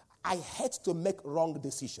 I hate to make wrong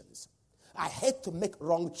decisions. I hate to make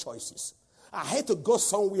wrong choices. I hate to go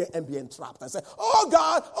somewhere and be entrapped and say, oh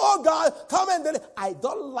God, come and deliver. I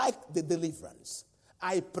don't like the deliverance.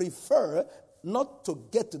 I prefer not to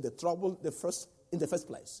get to the trouble in the first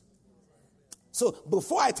place. So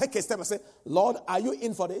before I take a step, I say, Lord, are you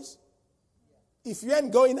in for this? If you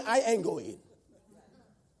ain't going, I ain't going.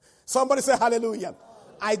 Somebody say hallelujah.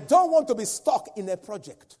 I don't want to be stuck in a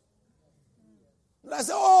project. And I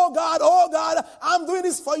say, oh God, I'm doing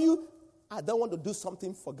this for you. I don't want to do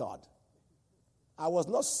something for God. I was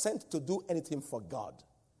not sent to do anything for God.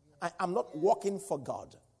 I am not working for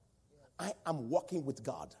God. I am working with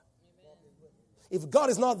God. If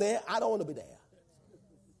God is not there, I don't want to be there.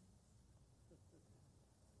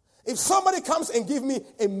 If somebody comes and gives me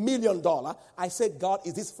 $1 million, I say, God,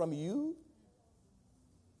 is this from you?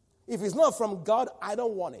 If it's not from God, I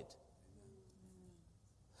don't want it.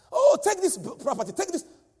 Oh, take this property, take this.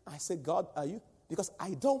 I say, God, are you? Because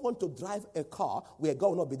I don't want to drive a car where God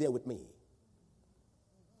will not be there with me.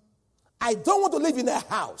 I don't want to live in a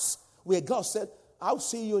house where God said, I'll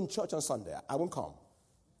see you in church on Sunday. I won't come.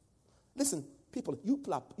 Listen, people, you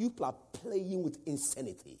are playing with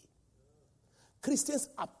insanity. Christians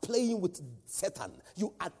are playing with Satan.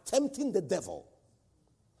 You are tempting the devil.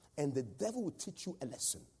 And the devil will teach you a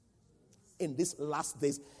lesson. In these last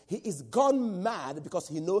days, he is gone mad because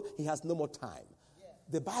he knows he has no more time.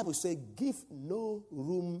 The Bible says, give no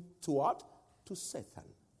room to what? To Satan.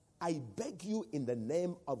 I beg you in the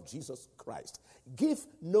name of Jesus Christ, give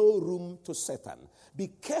no room to Satan. Be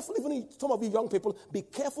careful, even some of you young people, be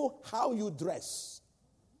careful how you dress.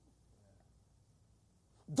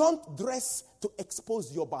 Don't dress to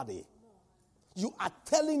expose your body. You are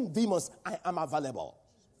telling demons, I am available.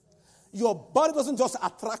 Your body doesn't just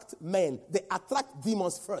attract men, they attract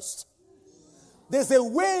demons first. There's a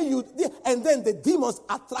way and then the demons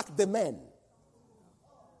attract the men.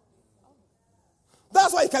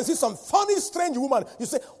 That's why you can see some funny, strange woman. You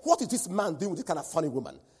say, what is this man doing with this kind of funny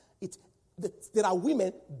woman? There are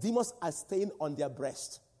women, demons are staying on their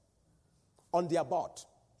breast, on their butt.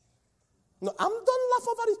 No, don't laugh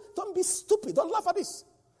over this. Don't be stupid. Don't laugh at this.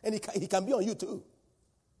 And he can be on you too.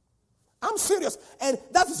 I'm serious. And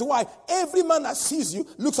that is why every man that sees you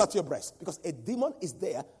looks at your breast. Because a demon is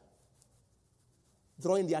there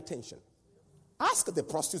drawing the attention. Ask the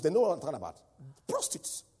prostitutes. They know what I'm talking about.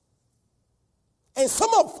 Prostitutes. And some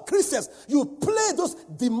of Christians, you play those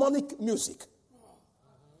demonic music.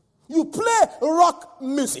 You play rock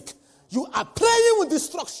music. You are playing with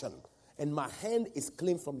destruction. And my hand is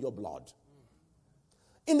clean from your blood.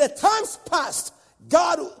 In the times past,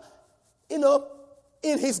 God,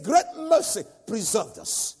 in his great mercy, preserved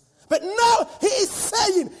us. But now he is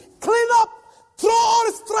saying, clean up, throw all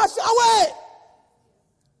this trash away.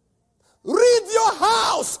 Rid your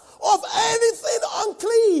house of anything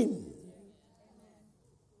unclean.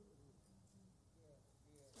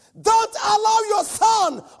 Don't allow your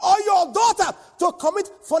son or your daughter to commit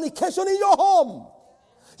fornication in your home.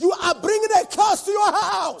 You are bringing a curse to your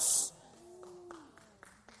house.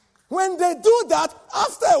 When they do that,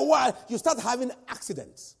 after a while, you start having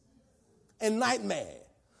accidents and nightmare.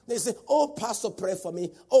 They say, oh, pastor, pray for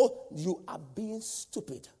me. Oh, you are being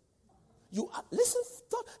stupid. Listen,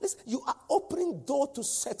 you are opening door to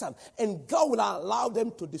Satan, and God will allow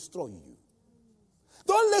them to destroy you.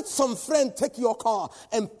 Don't let some friend take your car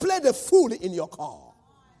and play the fool in your car.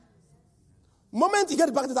 Moment you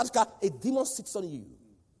get back to that car, a demon sits on you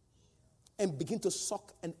and begin to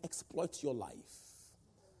suck and exploit your life.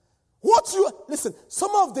 Listen,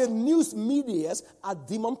 some of the news medias are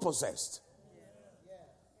demon possessed.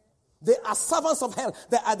 They are servants of hell.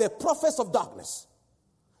 They are the prophets of darkness.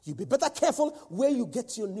 You be better careful where you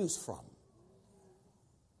get your news from.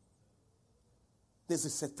 There's a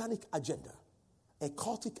satanic agenda, a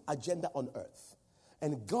cultic agenda on earth.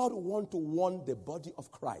 And God wants to warn the body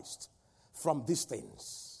of Christ from these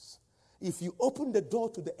things. If you open the door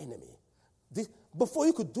to the enemy, before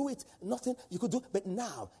you could do it, nothing you could do, but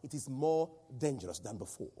now it is more dangerous than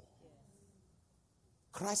before.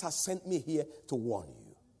 Christ has sent me here to warn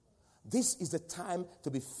you. This is the time to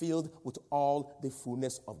be filled with all the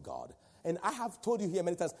fullness of God. And I have told you here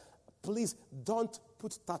many times, please don't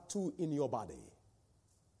put tattoo in your body.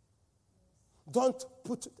 Don't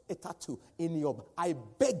put a tattoo in your body. I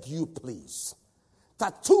beg you, please.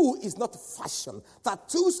 Tattoo is not fashion.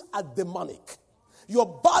 Tattoos are demonic. Your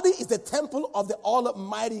body is the temple of the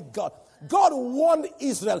Almighty God. God warned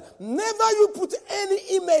Israel, never you put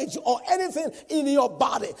any image or anything in your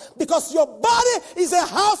body, because your body is a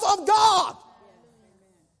house of God.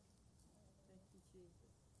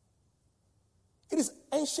 It is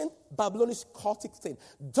ancient Babylonian cultic thing.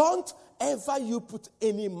 Don't ever you put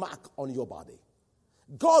any mark on your body.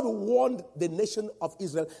 God warned the nation of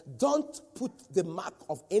Israel, don't put the mark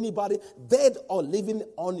of anybody, dead or living,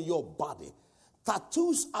 on your body.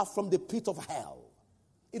 Tattoos are from the pit of hell.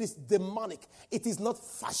 It is demonic. It is not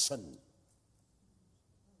fashion.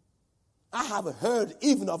 I have heard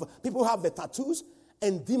even of people who have the tattoos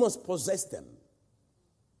and demons possess them.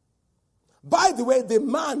 By the way, the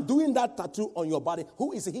man doing that tattoo on your body,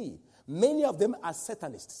 who is he? Many of them are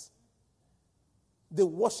Satanists. They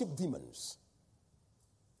worship demons.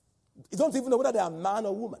 You don't even know whether they are man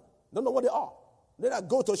or woman. You don't know what they are. They are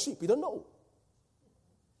goat or sheep. You don't know.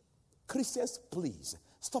 Christians, please,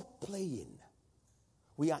 stop playing.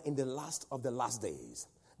 We are in the last of the last days.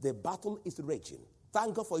 The battle is raging.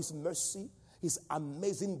 Thank God for His mercy, His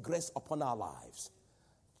amazing grace upon our lives.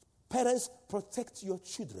 Parents, protect your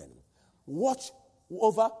children. Watch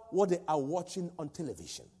over what they are watching on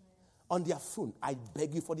television, on their phone. I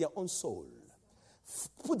beg you for their own soul.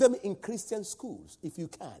 Put them in Christian schools if you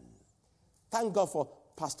can. Thank God for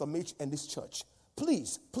Pastor Mitch and this church.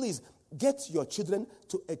 Please, please, get your children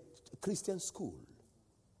to a Christian school.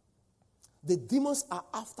 The demons are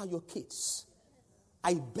after your kids.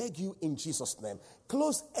 I beg you in Jesus' name,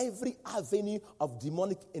 close every avenue of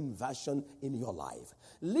demonic invasion in your life.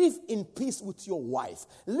 Live in peace with your wife.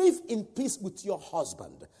 Live in peace with your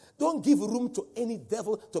husband. Don't give room to any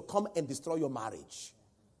devil to come and destroy your marriage.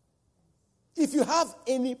 If you have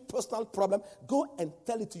any personal problem, go and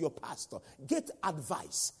tell it to your pastor. Get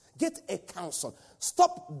advice. Get a counsel.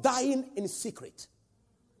 Stop dying in secret.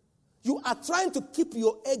 You are trying to keep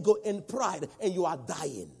your ego and pride, and you are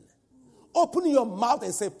dying. Open your mouth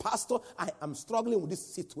and say, Pastor, I am struggling with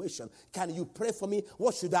this situation. Can you pray for me?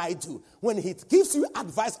 What should I do? When he gives you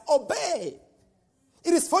advice, obey.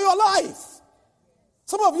 It is for your life.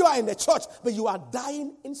 Some of you are in the church, but you are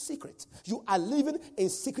dying in secret. You are living in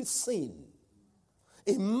secret sin,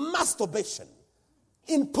 in masturbation,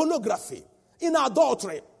 in pornography, in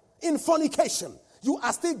adultery, in fornication. You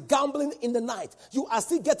are still gambling in the night. You are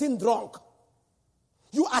still getting drunk.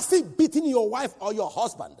 You are still beating your wife or your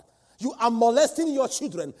husband. You are molesting your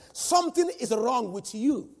children. Something is wrong with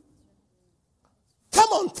you. Come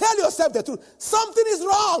on, tell yourself the truth. Something is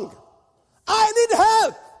wrong. I need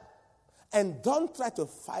help. And don't try to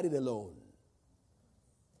fight it alone.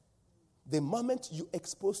 The moment you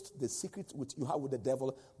expose the secret which you have with the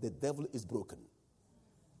devil is broken.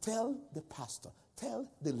 Tell the pastor, tell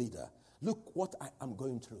the leader, look what I am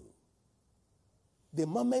going through. The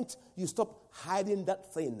moment you stop hiding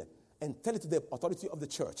that thing and tell it to the authority of the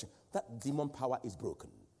church, that demon power is broken.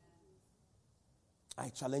 I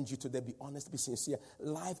challenge you today, be honest, be sincere.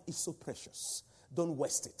 Life is so precious. Don't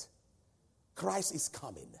waste it. Christ is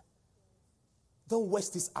coming. Don't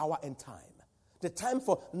waste this hour and time. The time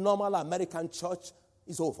for normal American church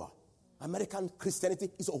is over. American Christianity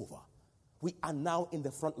is over. We are now in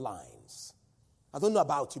the front lines. I don't know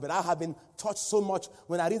about you, but I have been touched so much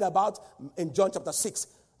when I read about in John chapter 6,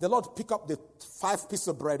 the Lord picked up the 5 pieces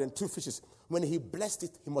of bread and 2 fishes. When he blessed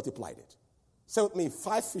it, he multiplied it. Say with me,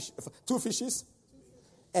 2 fishes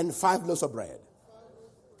and 5 loaves of bread.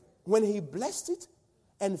 When he blessed it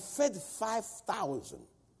and fed 5,000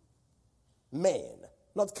 men,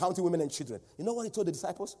 not counting women and children. You know what he told the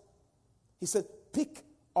disciples? He said, pick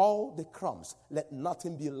all the crumbs. Let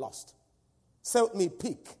nothing be lost. Say with me,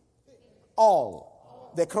 pick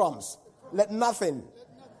all the crumbs. Let nothing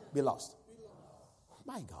be lost.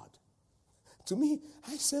 My God. To me,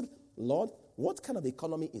 I said, Lord, what kind of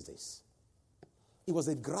economy is this? It was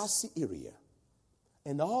a grassy area.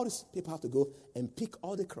 And all these people have to go and pick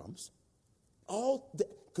all the crumbs.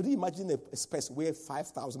 Could you imagine a space where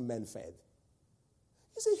 5,000 men fed?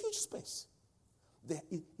 It's a huge space.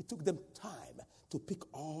 It took them time to pick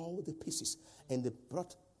all the pieces. And they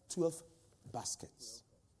brought 12 baskets.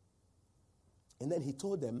 And then he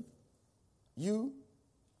told them, you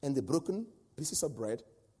and the broken pieces of bread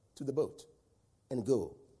to the boat and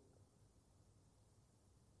go.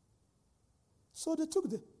 So they took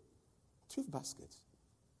the 12 baskets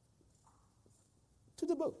to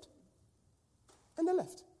the boat. And they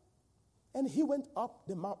left. And he went up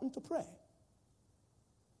the mountain to pray.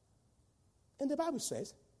 And the Bible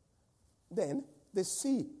says, then the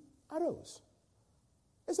sea arose.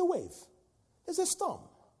 There's a wave. There's a storm.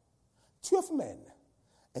 12 men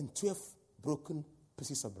and 12 broken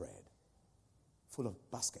pieces of bread full of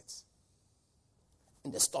baskets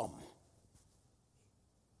in the storm.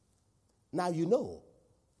 Now you know,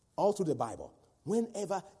 all through the Bible,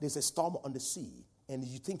 whenever there's a storm on the sea and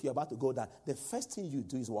you think you're about to go down, the first thing you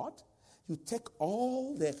do is what? You take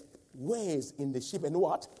all the waves in the ship and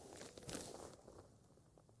what?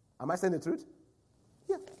 Am I saying the truth?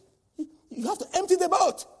 Yeah. You have to empty the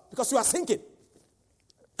boat because you are sinking.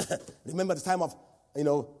 Remember the time of,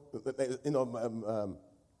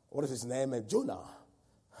 what is his name? Jonah.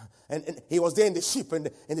 And he was there in the ship, and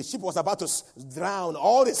the ship was about to drown.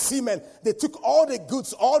 All the seamen, they took all the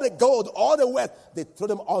goods, all the gold, all the wealth, they threw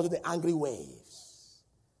them all to the angry waves.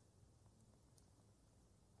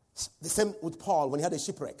 The same with Paul when he had a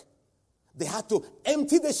shipwreck. They had to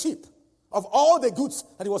empty the ship of all the goods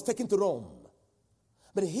that he was taking to Rome.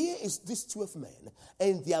 But here is these 12 men,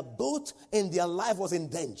 and their boat and their life was in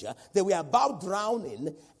danger. They were about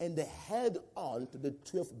drowning, and they held on to the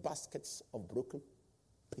 12 baskets of broken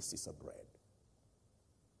pieces of bread.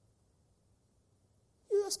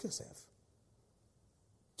 You ask yourself,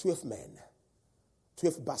 12 men,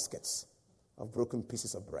 12 baskets of broken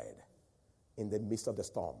pieces of bread in the midst of the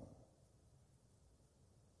storm.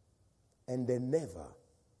 And they never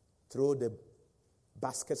throw the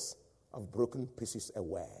baskets of broken pieces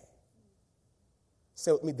away.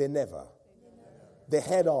 Say with me, they never. They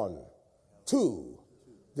held on to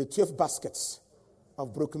the 12 baskets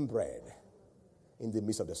of broken bread in the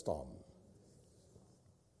midst of the storm.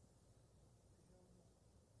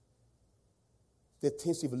 The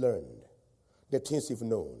things you've learned, the things you've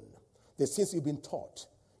known, the things you've been taught,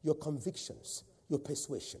 your convictions, your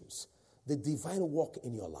persuasions, the divine work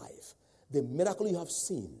in your life, the miracle you have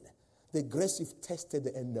seen, the grace you've tested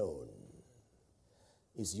and known,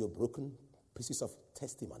 is your broken pieces of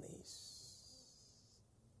testimonies.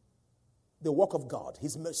 The work of God,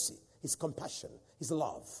 His mercy, His compassion, His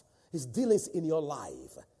love, His dealings in your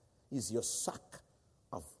life is your sack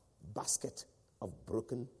of basket of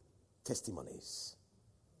broken testimonies.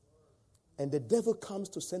 And the devil comes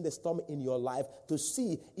to send a storm in your life to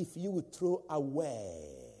see if you will throw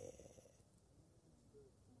away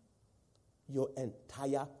your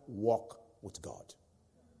entire walk with God.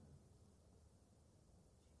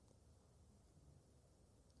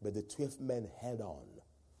 But the 12 men held on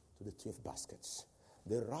to the 12 baskets.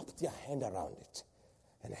 They wrapped their hand around it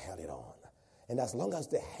and held it on. And as long as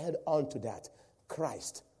they held on to that,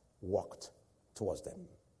 Christ walked towards them.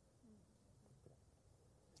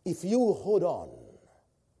 If you will hold on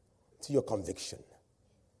to your conviction,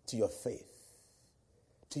 to your faith,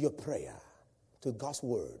 to your prayer, to God's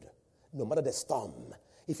word, no matter the storm,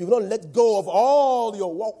 if you don't let go of all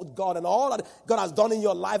your walk with God and all that God has done in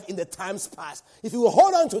your life in the times past, if you will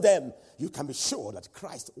hold on to them, you can be sure that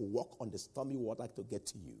Christ will walk on the stormy water to get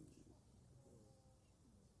to you.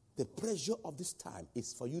 The pressure of this time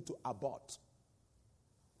is for you to abort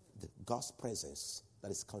God's presence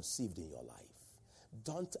that is conceived in your life.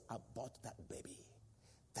 Don't abort that baby.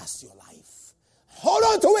 That's your life. Hold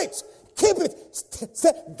on to it. Keep it.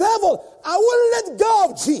 Say, devil, I won't let go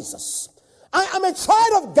of Jesus. I am a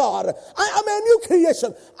child of God. I am a new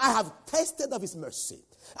creation. I have tasted of His mercy.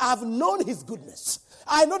 I have known His goodness.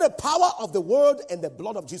 I know the power of the word and the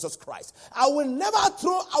blood of Jesus Christ. I will never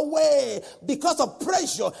throw away, because of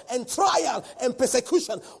pressure and trial and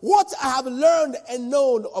persecution, what I have learned and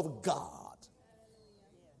known of God.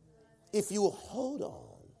 If you hold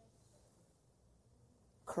on,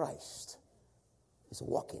 Christ is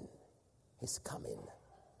walking. He's coming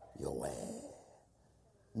your way.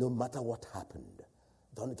 No matter what happened,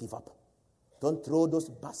 Don't give up. Don't throw those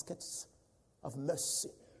baskets of mercy,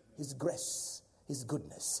 His grace, His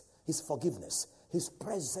goodness, His forgiveness, His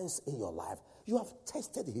presence in your life. You have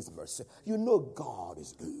tasted His mercy. You know God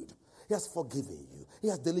is good. He has forgiven you. He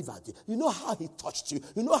has delivered you. You know how He touched you.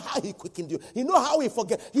 You know how He quickened you. You know how He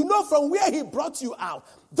forgave. You know from where He brought you out.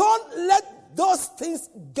 Don't let those things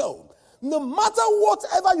go. No matter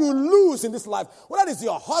whatever you lose in this life, whether it's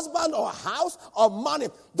your husband or house or money,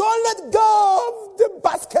 don't let go of the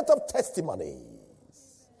basket of testimonies.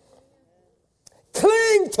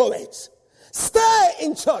 Cling to it. Stay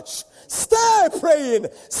in church. Stay praying.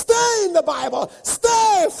 Stay in the Bible.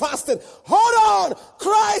 Stay fasting. Hold on.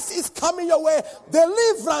 Christ is coming your way.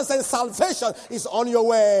 Deliverance and salvation is on your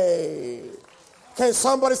way. Can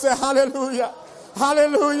somebody say hallelujah?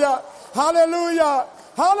 Hallelujah. Hallelujah.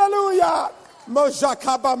 Hallelujah.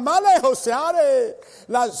 Mojakaba male hoseare.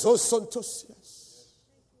 La zosontosias.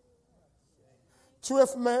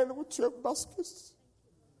 12 men with 12 baskets.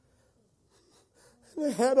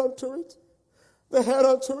 They head onto it. They head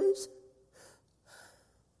onto it.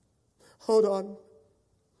 Hold on.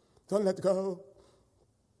 Don't let go.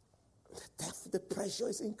 The pressure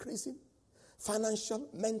is increasing. Financial,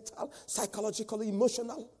 mental, psychological,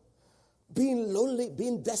 emotional. Being lonely,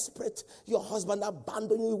 being desperate. Your husband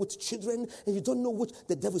abandoned you with children and you don't know which.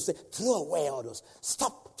 The devil say, throw away all those.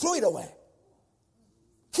 Stop. Throw it away.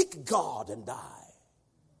 Kick God and die.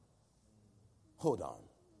 Hold on.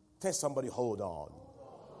 Tell somebody, hold on.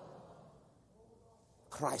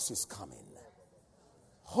 Christ is coming.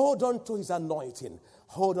 Hold on to His anointing.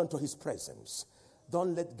 Hold on to His presence.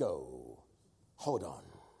 Don't let go. Hold on.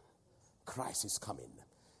 Christ is coming.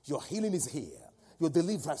 Your healing is here. Your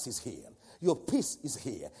deliverance is here. Your peace is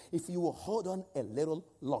here. If you will hold on a little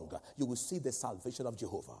longer, you will see the salvation of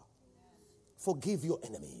Jehovah. Forgive your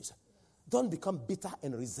enemies. Don't become bitter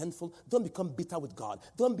and resentful. Don't become bitter with God.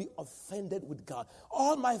 Don't be offended with God.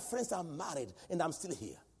 All my friends are married and I'm still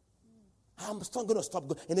here. I'm still going to stop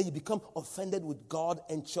going. And then you become offended with God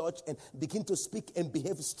and church and begin to speak and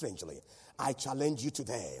behave strangely. I challenge you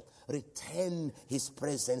today. Retain His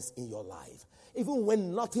presence in your life. Even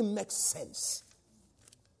when nothing makes sense.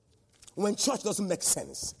 When church doesn't make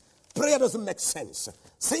sense. Prayer doesn't make sense.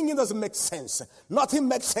 Singing doesn't make sense. Nothing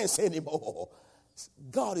makes sense anymore.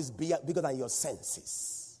 God is bigger than your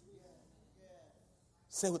senses.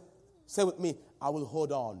 Say with me, I will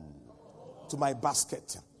hold on to my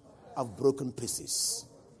basket of broken pieces.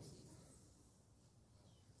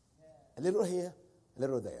 A little here, a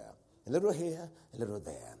little there. A little here, a little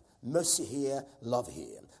there. Mercy here, love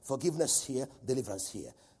here. Forgiveness here, deliverance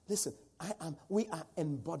here. Listen, we are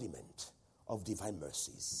embodiment of divine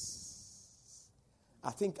mercies.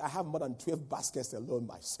 I think I have more than 12 baskets alone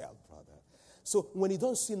myself, brother. So when you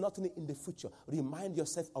don't see nothing in the future, remind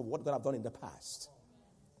yourself of what God has done in the past.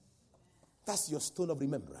 That's your stone of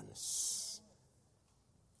remembrance.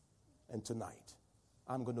 And tonight,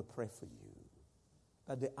 I'm going to pray for you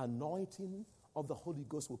that the anointing of the Holy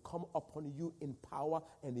Ghost will come upon you in power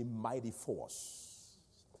and in mighty force.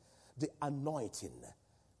 The anointing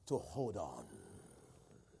to hold on.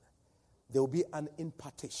 There will be an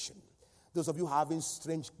impartation. Those of you having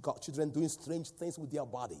strange children doing strange things with their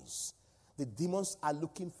bodies, the demons are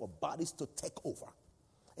looking for bodies to take over.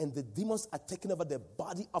 And the demons are taking over the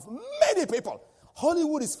body of many people.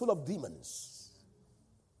 Hollywood is full of demons.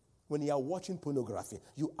 When you are watching pornography,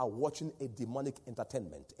 you are watching a demonic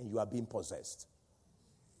entertainment and you are being possessed.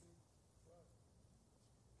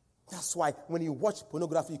 That's why when you watch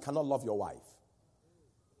pornography, you cannot love your wife.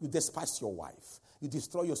 You despise your wife. You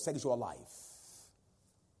destroy your sexual life.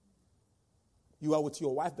 You are with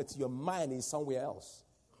your wife, but your mind is somewhere else.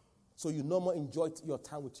 So you no more enjoy your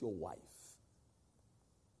time with your wife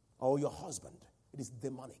or your husband. It is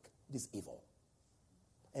demonic. It is evil.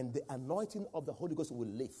 And the anointing of the Holy Ghost will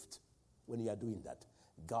lift when you are doing that.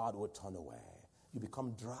 God will turn away. You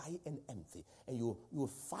become dry and empty. And you will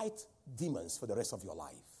fight demons for the rest of your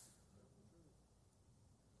life.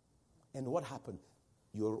 And what happened?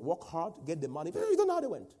 You work hard, get the money, but you don't know how they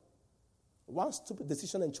went. One stupid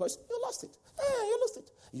decision and choice, you lost it. You lost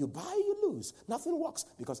it. You buy, you lose. Nothing works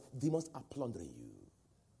because demons are plundering you.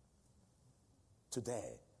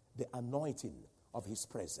 Today, the anointing of His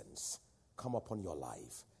presence come upon your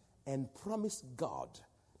life and promise God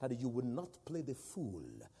that you will not play the fool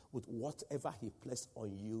with whatever He placed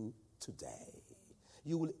on you today.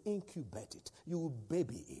 You will incubate it. You will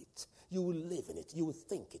baby it. You will live in it. You will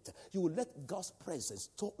think it. You will let God's presence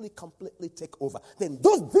totally, completely take over. Then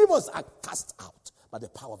those demons are cast out by the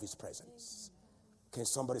power of His presence. Can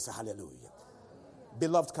somebody say hallelujah?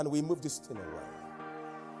 Beloved, can we move this thing away?